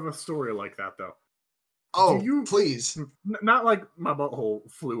actually have a story like that though. Oh, you- please. Not like my butthole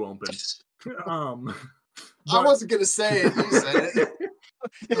flew open. I But wasn't gonna say it. You said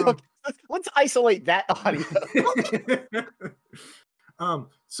it. Let's isolate that audio.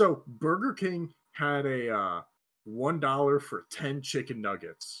 So Burger King had a $1 for 10 chicken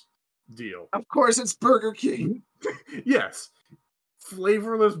nuggets deal. Of course, it's Burger King. Yes,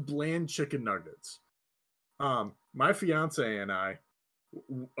 flavorless, bland chicken nuggets. My fiance and I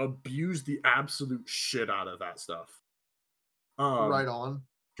abused the absolute shit out of that stuff. Right on.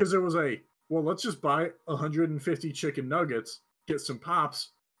 Because it was let's just buy 150 chicken nuggets, get some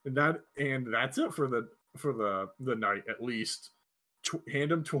pops, and that's it for the night at least. Hand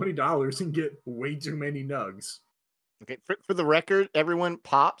them $20 and get way too many nugs. Okay, for the record, everyone,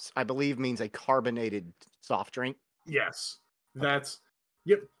 pops, I believe, means a carbonated soft drink. Yes,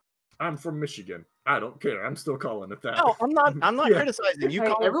 yep. I'm from Michigan. I don't care. I'm still calling it that. No, I'm not. I'm not criticizing you.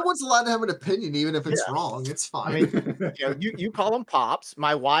 Hey, everyone's allowed to have an opinion, even if it's wrong. It's fine. I mean, you call them pops.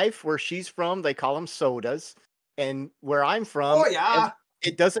 My wife, where she's from, they call them sodas, and where I'm from,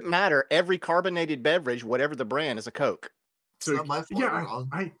 it doesn't matter. Every carbonated beverage, whatever the brand, is a Coke. So, it's not my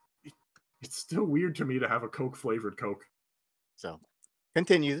fault. It's still weird to me to have a Coke flavored Coke. So,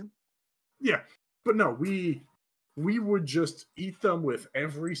 continue. Yeah, but no, we would just eat them with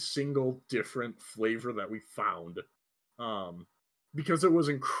every single different flavor that we found, because it was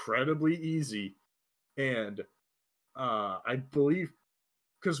incredibly easy, and I believe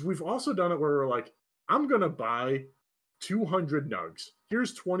because we've also done it where we're like, I'm gonna buy 200 nugs.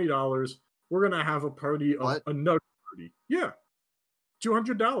 Here's $20. We're gonna have a party of a nug party. Yeah.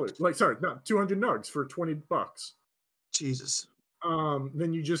 $200. Like, sorry, not 200 nugs for $20. Jesus.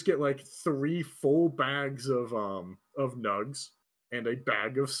 Then you just get like 3 full bags of nugs and a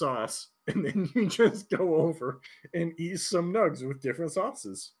bag of sauce, and then you just go over and eat some nugs with different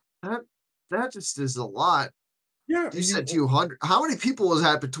sauces. That just is a lot. Yeah, you said 200. How many people was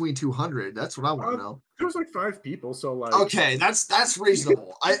that between 200? That's what I want to know. It was like 5 people, so like okay, that's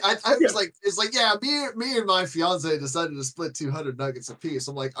reasonable. I was like, it's like, yeah, me and my fiance decided to split 200 nuggets apiece.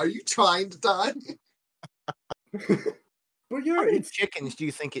 I'm like, are you trying to die? But yeah, how many chickens do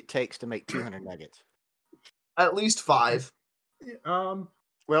you think it takes to make 200 nuggets? At least 5. Well,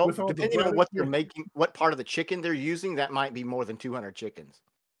 depending on what they're making, what part of the chicken they're using, that might be more than 200 chickens.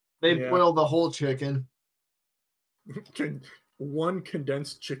 They boil the whole chicken. One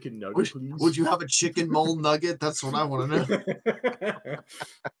condensed chicken nugget, please. Would you have a chicken mole nugget? That's what I want to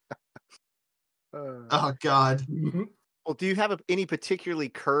know. Oh, God. Well, do you have any particularly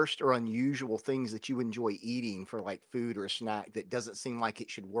cursed or unusual things that you enjoy eating for like food or a snack that doesn't seem like it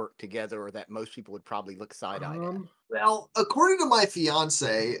should work together or that most people would probably look side-eyed at? Well, according to my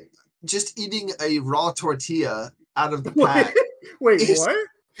fiance, just eating a raw tortilla out of the pack Wait, what?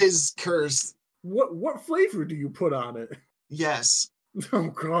 Is cursed. What flavor do you put on it? Yes. Oh,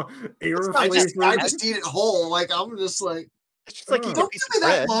 God. I just eat it whole. Like, I'm just like, it's just like don't give me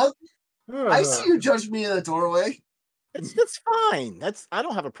that look. I see you judge me in the doorway. That's fine. I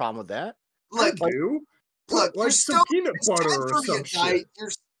don't have a problem with that. Look, like you're some peanut butter or some shit.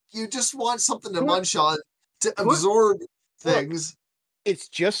 You just want something to munch on to absorb things. It's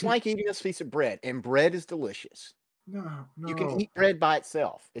just like eating a piece of bread, and bread is delicious. No. You can eat bread by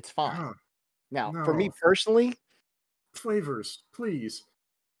itself. It's fine. Now, for me personally, flavors, please.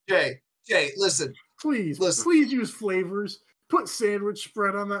 Jay, listen. Please use flavors. Put sandwich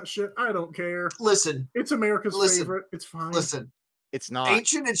spread on that shit. I don't care. Listen. It's America's favorite. It's fine. Listen. It's not.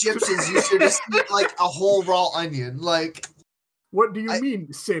 Ancient Egyptians used to just eat like a whole raw onion. Like, what do you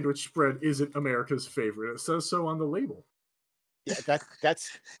mean sandwich spread isn't America's favorite? It says so on the label. Yeah,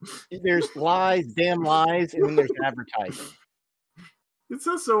 that's there's lies, damn lies, and then there's advertising. It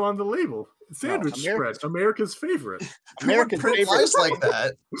says so on the label. Sandwich spread, America's favorite. America's favorite lies like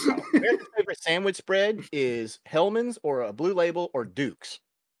that. America's favorite sandwich spread is Hellman's or a Blue Label or Duke's.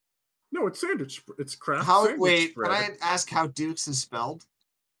 No, it's sandwich. It's Kraft. Wait, can I ask how Duke's is spelled?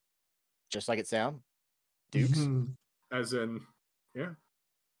 Just like it sounds. Duke's. Mm-hmm. As in, yeah.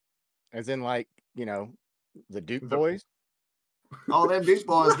 As in, like, the Duke boys. Oh, them Duke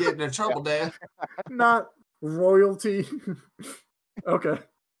boys getting in trouble, Dad. Not royalty. Okay.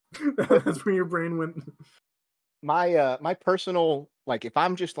 That's where your brain went. My personal, like, if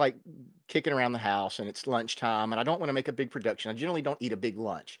I'm just like kicking around the house and it's lunchtime and I don't want to make a big production, I generally don't eat a big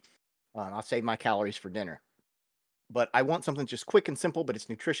lunch. I'll save my calories for dinner. But I want something just quick and simple, but it's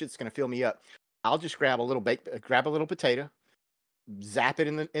nutritious. It's going to fill me up. I'll just grab a little potato, zap it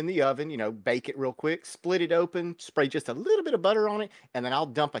in the oven, bake it real quick, split it open, spray just a little bit of butter on it, and then I'll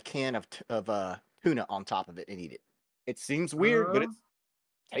dump a can of tuna on top of it and eat it. It seems weird, but it's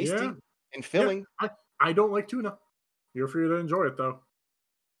tasty Yeah. and filling. I don't like tuna. You're free to enjoy it though.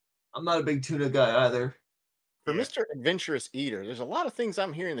 I'm not a big tuna guy either. For Yeah. Mr. Adventurous Eater, there's a lot of things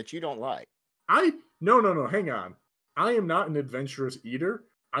I'm hearing that you don't like. No, hang on. I am not an adventurous eater.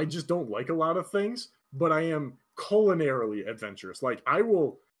 I just don't like a lot of things, but I am culinarily adventurous. Like I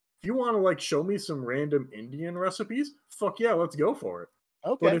will, if you want to like show me some random Indian recipes, fuck yeah, let's go for it.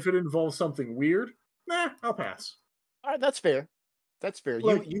 Okay. But if it involves something weird, I'll pass. All right, that's fair. That's fair.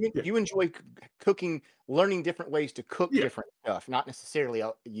 Like, You enjoy cooking, learning different ways to cook Yeah. different stuff, not necessarily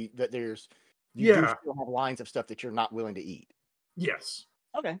that there's you do Yeah. still have lines of stuff that you're not willing to eat. Yes.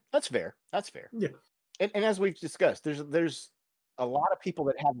 Okay, that's fair. That's fair. Yeah. And as we've discussed, there's a lot of people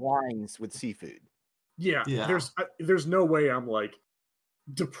that have lines with seafood. Yeah. Yeah. There's no way I'm like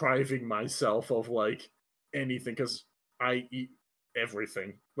depriving myself of like anything because I eat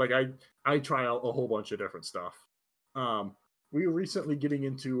everything. Like I try out a whole bunch of different stuff. We were recently getting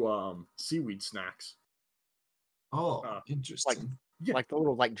into seaweed snacks. Oh, interesting. Yeah. Like the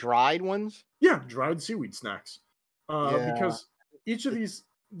little like dried ones. Yeah, dried seaweed snacks. Yeah. Because each of these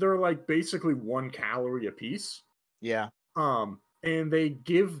they're like basically 1 calorie a piece. Yeah. And they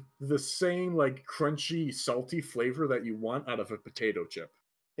give the same like crunchy, salty flavor that you want out of a potato chip.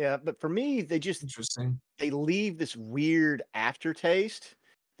 Yeah, but for me, Interesting. they leave this weird aftertaste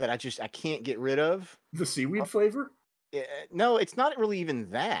that I can't get rid of. The seaweed flavor? No, it's not really even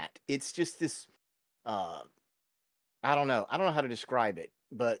that. It's just this. I don't know. I don't know how to describe it,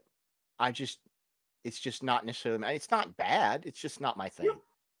 but it's just not necessarily. It's not bad. It's just not my thing. Yeah,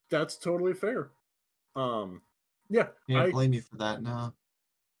 that's totally fair. Yeah, Can't blame you for that. No.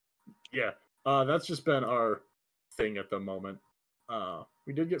 Yeah, that's just been our thing at the moment.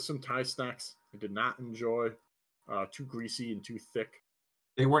 We did get some Thai snacks. I did not enjoy. Too greasy and too thick.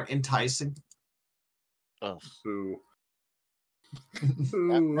 They weren't enticing. Oh. Boo.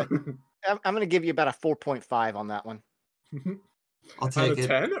 I'm going to give you about a 4.5 on that one. I'll take out of it.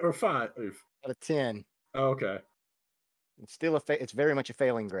 10 or 5? Out of 10. Oh, okay. It's still it's very much a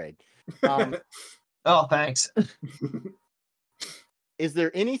failing grade. Oh, thanks. Is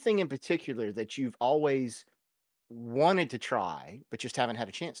there anything in particular that you've always wanted to try, but just haven't had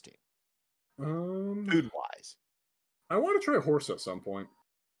a chance to? Food-wise. I want to try horse at some point.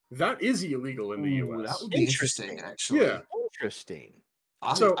 That is illegal in the U.S. That would be interesting, actually. Yeah. Interesting.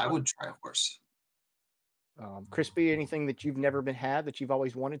 I would try a horse. Crispy, anything that you've never had that you've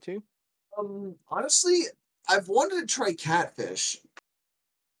always wanted to? Honestly, I've wanted to try catfish.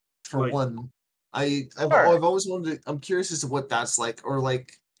 For one, I've always wanted to. I'm curious as to what that's like, or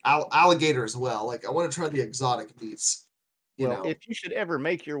like alligator as well. Like I want to try the exotic meats. You know, if you should ever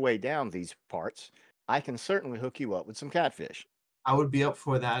make your way down these parts, I can certainly hook you up with some catfish. I would be up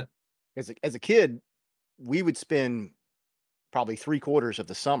for that. As a kid, we would spend probably 3/4 of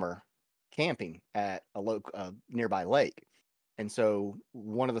the summer camping at a nearby lake. And so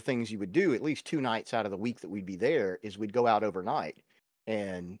one of the things you would do at least 2 nights out of the week that we'd be there is we'd go out overnight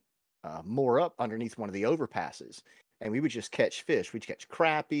and moor up underneath one of the overpasses. And we would just catch fish. We'd catch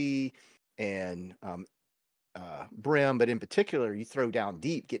crappie and brim, but in particular, you throw down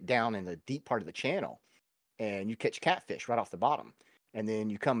deep, get down in the deep part of the channel, and you catch catfish right off the bottom. And then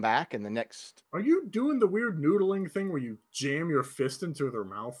you come back and the next... Are you doing the weird noodling thing where you jam your fist into their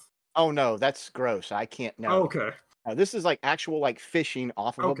mouth? Oh, no, that's gross. I can't... No. Oh, okay. This is like actual like fishing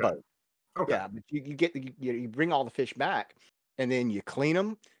off of a boat. Okay. Yeah, but you bring all the fish back, and then you clean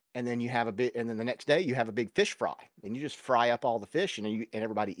them, and then you have and then the next day you have a big fish fry, and you just fry up all the fish, and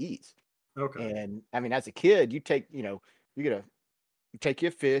everybody eats. Okay. And I mean, as a kid, you take you take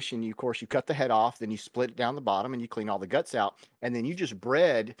your fish, and you cut the head off, then you split it down the bottom, and you clean all the guts out, and then you just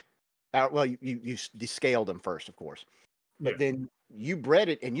bread out. Well, you descaled them first, of course, but then you bread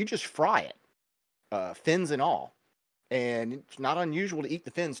it, and you just fry it, fins and all. And it's not unusual to eat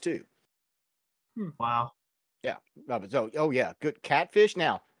the fins too. Wow. Yeah. Good catfish.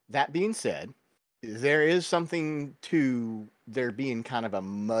 Now, that being said, there is something to there being kind of a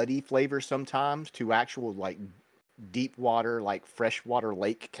muddy flavor sometimes to actual like deep water, like freshwater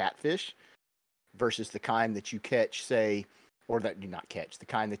lake catfish versus the kind that you catch, say, or that you not catch, the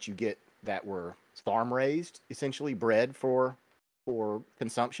kind that you get that were farm raised, essentially bred for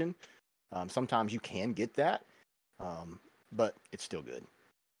consumption. Sometimes you can get that. But it's still good.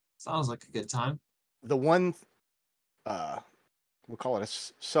 Sounds like a good time. The one, we'll call it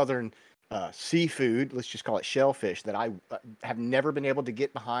a southern seafood, let's just call it shellfish, that I have never been able to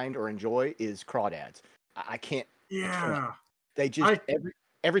get behind or enjoy is crawdads. I can't. Yeah. They just,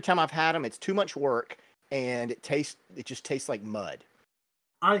 every time I've had them, it's too much work, and it just tastes like mud.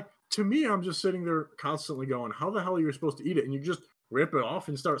 I to me, I'm just sitting there constantly going, how the hell are you supposed to eat it? And you just rip it off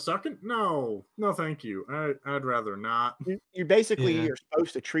and start sucking? No, thank you. I'd rather not. You basically Yeah. you're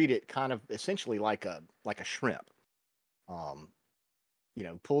supposed to treat it kind of essentially like a shrimp.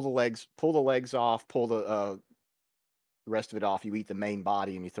 Pull the legs off, pull the rest of it off. You eat the main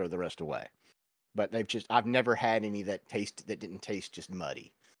body and you throw the rest away. But I've never had any that didn't taste just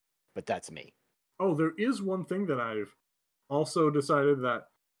muddy. But that's me. Oh, there is one thing that I've also decided that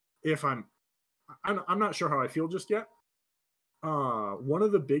if I'm not sure how I feel just yet. One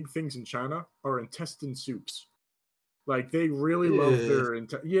of the big things in China are intestine soups. Like they really love their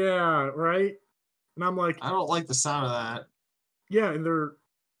yeah, right? And I'm like, I don't like the sound of that. yeah,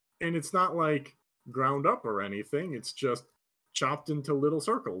 and it's not like ground up or anything. It's just chopped into little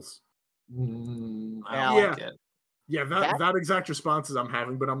circles. I don't like it. Yeah, that exact response is I'm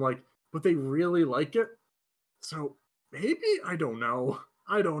having, but I'm like, but they really like it. So maybe I don't know.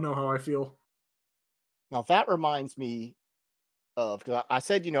 I don't know how I feel. Now that reminds me of, because I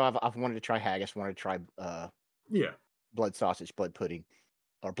said, I've wanted to try haggis, wanted to try blood sausage, blood pudding,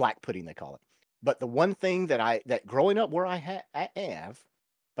 or black pudding they call it. But the one thing that growing up where I have,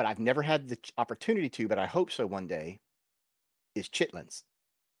 but I've never had the opportunity to, but I hope so one day, is chitlins.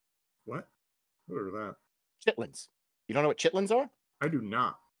 What? What are that? Chitlins. You don't know what chitlins are? I do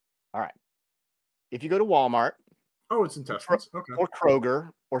not. All right. If you go to Walmart, oh, it's intestines. Okay. Or Kroger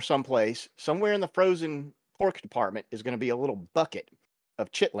or someplace, somewhere in the frozen pork department is going to be a little bucket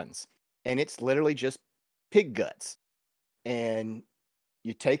of chitlins, and it's literally just pig guts. And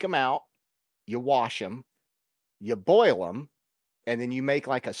you take them out, you wash them, you boil them, and then you make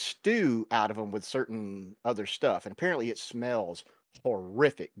like a stew out of them with certain other stuff. And apparently it smells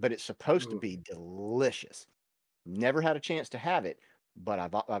horrific, but it's supposed to be delicious. Never had a chance to have it, but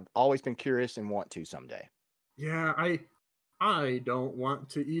I've always been curious and want to someday. Yeah, I don't want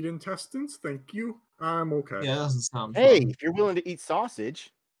to eat intestines. Thank you. I'm okay. Yeah, that doesn't sound Hey, fun. if you're willing to eat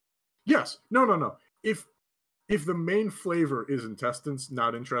sausage. Yes. No. If the main flavor is intestines,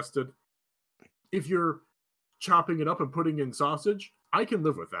 not interested. If you're chopping it up and putting in sausage, I can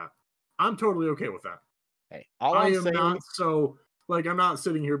live with that. I'm totally okay with that. Hey, I'm not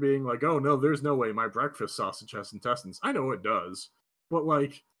sitting here being like, oh no, there's no way my breakfast sausage has intestines. I know it does, but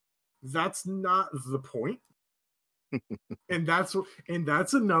like, that's not the point. and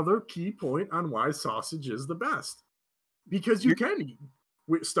that's another key point on why sausage is the best, because you can eat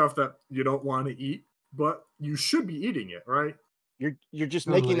with stuff that you don't want to eat, but you should be eating it, right? You're just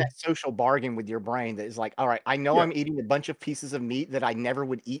making that social bargain with your brain that is like, all right, I know I'm eating a bunch of pieces of meat that I never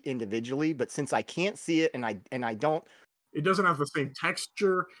would eat individually, but since I can't see it and I don't, it doesn't have the same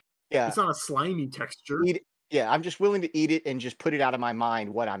texture. Yeah, it's not a slimy texture. I'm just willing to eat it and just put it out of my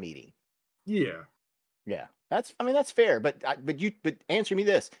mind what I'm eating. Yeah, that's fair. But answer me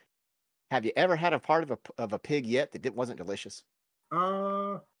this: have you ever had a part of a pig yet that wasn't delicious?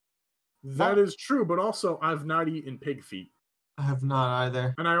 That is true, but also I've not eaten pig feet. I have not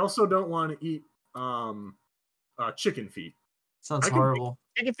either. And I also don't want to eat chicken feet. Sounds horrible.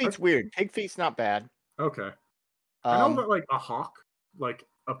 Chicken feet's weird. Pig feet's not bad. Okay. I know that like a hawk, like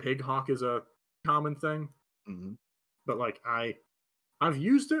a pig hawk is a common thing. Mm-hmm. But like I've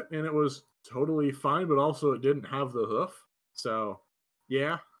used it and it was totally fine, but also it didn't have the hoof. So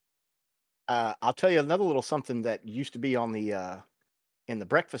yeah. I'll tell you another little something that used to be on the in the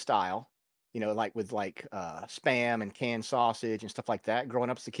breakfast aisle, like with Spam and canned sausage and stuff like that,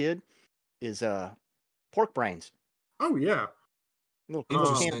 growing up as a kid, is pork brains. Oh yeah. Little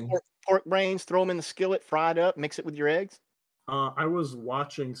canned pork brains, throw them in the skillet, fried up, mix it with your eggs. I was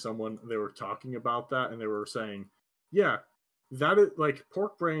watching someone, they were talking about that, and they were saying, yeah, that is like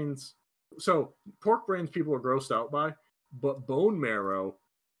pork brains. So pork brains people are grossed out by, but bone marrow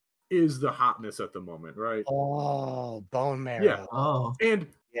is the hotness at the moment, right? Oh, bone marrow. Yeah. Oh. And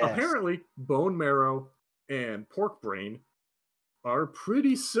apparently bone marrow and pork brain are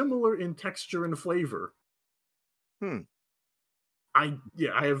pretty similar in texture and flavor. I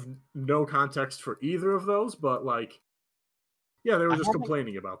have no context for either of those, but like, yeah, they were just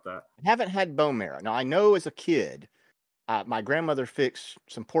complaining about that. I haven't had bone marrow. Now, I know as a kid, my grandmother fixed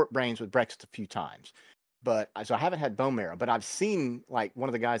some pork brains with breakfast a few times, so I haven't had bone marrow. But I've seen like one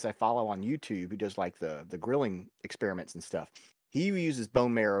of the guys I follow on YouTube who does like the grilling experiments and stuff. He uses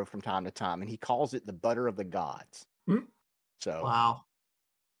bone marrow from time to time, and he calls it the butter of the gods. Mm-hmm. So wow.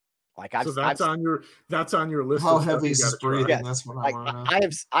 Like that's on your list. How heavy is his breathing? That's what I want to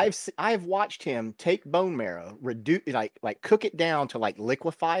know. I have watched him take bone marrow, reduce like cook it down to like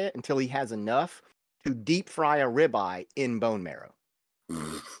liquefy it until he has enough to deep fry a ribeye in bone marrow.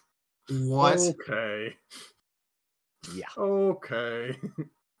 What? Okay. Yeah. Okay.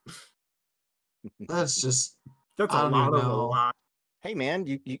 That's just, That's a I don't even lot of a know. lot. Hey man,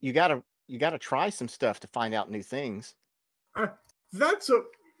 you gotta try some stuff to find out new things. Uh,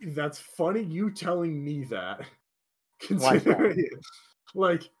 that's funny you telling me that. Why's that? Considering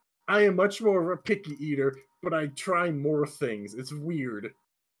like I am much more of a picky eater, but I try more things. It's weird.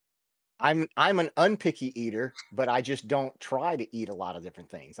 I'm an unpicky eater, but I just don't try to eat a lot of different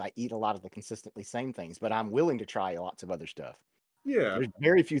things. I eat a lot of the consistently same things, but I'm willing to try lots of other stuff. Yeah. There's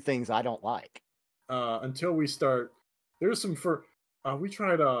very few things I don't like. Until we start, there's some for. We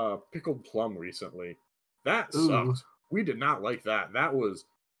tried pickled plum recently. That Ooh, sucked. We did not like that. That was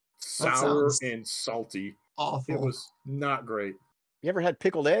that sour sounds and salty. It awful. was not great. You ever had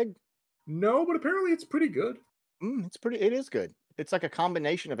pickled egg? No, but apparently it's pretty good. It is good. It's like a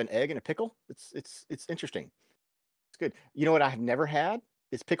combination of an egg and a pickle. It's interesting. It's good. You know what I have never had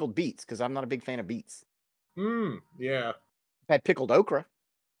is pickled beets because I'm not a big fan of beets. Yeah. I've had pickled okra.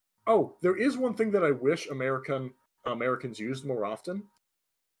 Oh, there is one thing that I wish Americans used more often.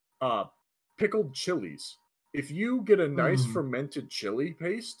 Uh, Pickled chilies. If you get a nice Hmm. fermented chili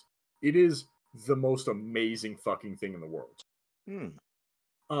paste, it is the most amazing fucking thing in the world.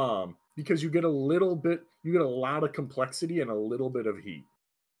 Because you get a lot of complexity and a little bit of heat.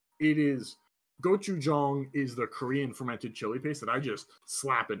 It is gochujang is the Korean fermented chili paste that I just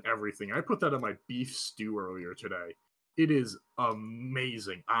slap in everything. I put that in my beef stew earlier today. It is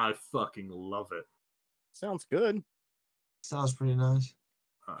amazing. I fucking love it. Sounds good. Sounds pretty nice.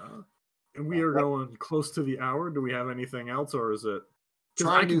 And we are going close to the hour. Do we have anything else, or is it?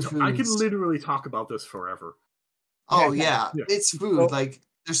 Try new I can foods. literally talk about this forever. Oh Yeah. yeah, it's food. Well- Like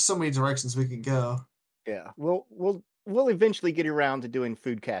there's so many directions we can go. Yeah, we'll eventually get around to doing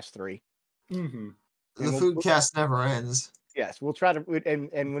Foodcast 3. Mm-hmm. The And we'll- food cast never ends. Yes, we'll try to,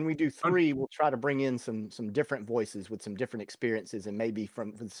 and when we do 3, we'll try to bring in some different voices with some different experiences and maybe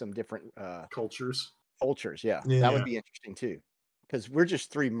with some different Cultures. cultures. Yeah, Yeah. that would be interesting too, because we're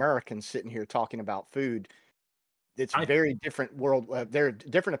just 3 Americans sitting here talking about food. It's very different world. There are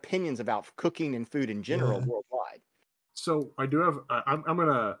different opinions about cooking and food in general Yeah. worldwide. So I do have. I'm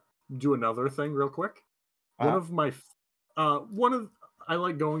gonna do another thing real quick. One of my, I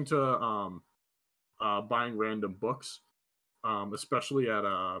like going to buying random books, especially at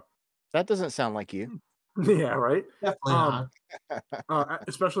That doesn't sound like you. yeah, right. Definitely not.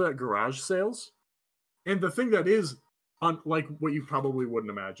 Especially at garage sales. And the thing that is like what you probably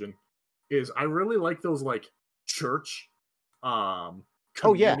wouldn't imagine is I really like those like church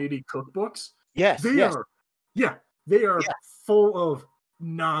community cookbooks. Yes, They yes. are full of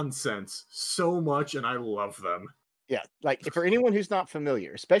nonsense so much, and I love them. Yeah, like for anyone who's not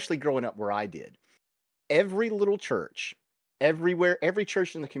familiar, especially growing up where I did, every little church, everywhere, every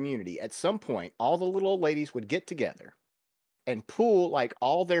church in the community, at some point, all the little old ladies would get together and pool like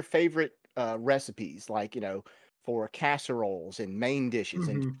all their favorite recipes, like, for casseroles and main dishes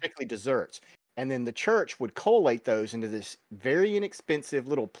and particularly desserts. And then the church would collate those into this very inexpensive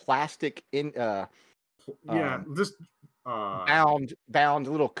little plastic bound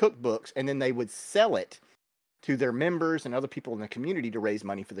little cookbooks, and then they would sell it to their members and other people in the community to raise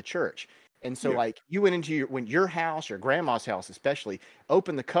money for the church. And so, like, you went into your house or grandma's house, especially,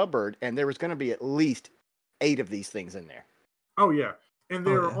 opened the cupboard, and there was going to be at least 8 of these things in there. Oh yeah, and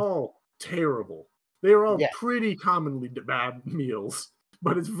they're all terrible. They are all pretty commonly bad meals,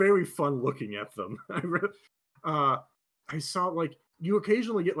 but it's very fun looking at them. I saw like you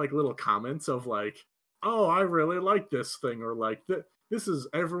occasionally get like little comments of like, "Oh, I really like this thing," or like, "This is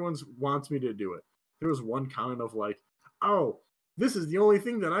everyone's wants me to do it." There was one comment of like, "Oh, this is the only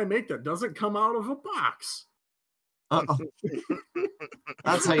thing that I make that doesn't come out of a box."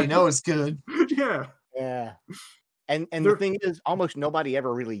 That's how you know it's good. Yeah. Yeah. And the thing is, almost nobody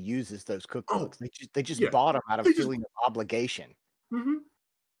ever really uses those cookbooks. They just bought them out of feeling of obligation.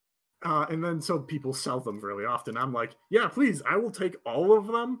 And then so people sell them really often. I'm like, yeah, please, I will take all of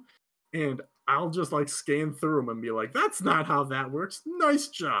them, and I'll just like scan through them and be like, that's not how that works. Nice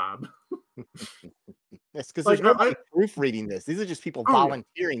job. That's because there's nobody proofreading this. These are just people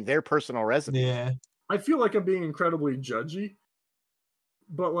volunteering their personal recipe. Yeah. I feel like I'm being incredibly judgy,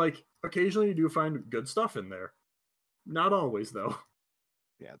 but like occasionally you do find good stuff in there. Not always, though.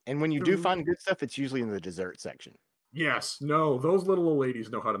 Yeah, and when you do find good stuff, it's usually in the dessert section. Yes, no, those little old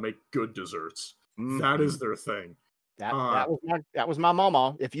ladies know how to make good desserts. That is their thing. That was my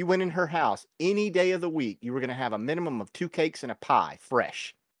mama. If you went in her house any day of the week, you were going to have a minimum of 2 cakes and a pie,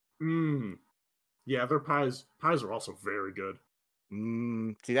 fresh. Yeah, their pies are also very good.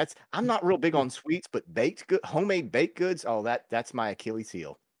 See, I'm not real big on sweets, but homemade baked goods, that's my Achilles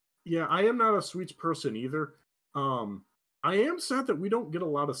heel. Yeah, I am not a sweets person either. I am sad that we don't get a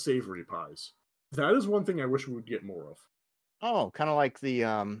lot of savory pies. That is one thing I wish we would get more of. Oh, kind of like the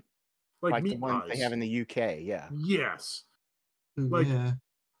Like like the meat ones they have pies. in the UK. Yeah. Yes. Like Yeah.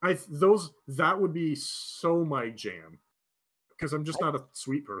 that would be so my jam. Because I'm just not a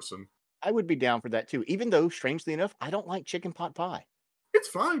sweet person. I would be down for that too. Even though, strangely enough, I don't like chicken pot pie. It's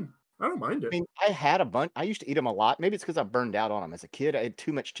fine. I don't mind I it. mean, I had a bunch. I used to eat them a lot. Maybe it's because I burned out on them as a kid. I had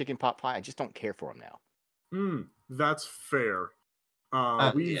too much chicken pot pie. I just don't care for them now. That's fair.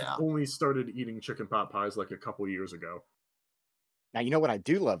 We've Yeah. only started eating chicken pot pies like a couple years ago. Now, you know what I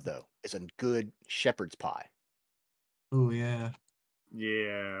do love though is a good shepherd's pie. Oh yeah.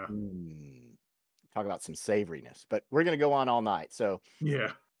 Yeah. Talk about some savoriness, but we're gonna go on all night. So,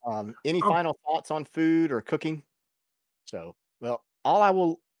 Yeah. any final thoughts on food or cooking? So, well,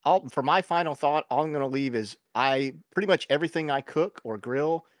 for my final thought, all I'm going to leave is pretty much everything I cook or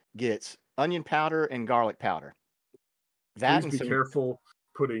grill gets onion powder and garlic powder. Please be careful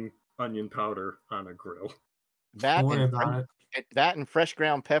putting onion powder on a grill. That Don't worry about it. That and fresh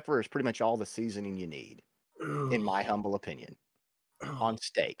ground pepper is pretty much all the seasoning you need, in my humble opinion, on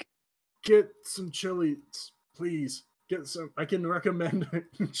steak. Get some chili, please. Get some. I can recommend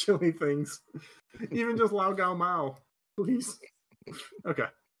chili things, even just Lao Gao Mao, please. Okay.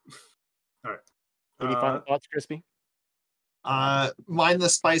 All right. Any final thoughts, Crispy? Mind the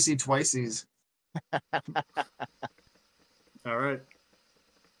spicy twiceies. All right.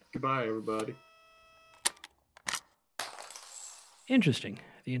 Goodbye, everybody. Interesting.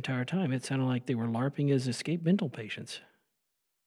 The entire time, it sounded like they were LARPing as escape mental patients.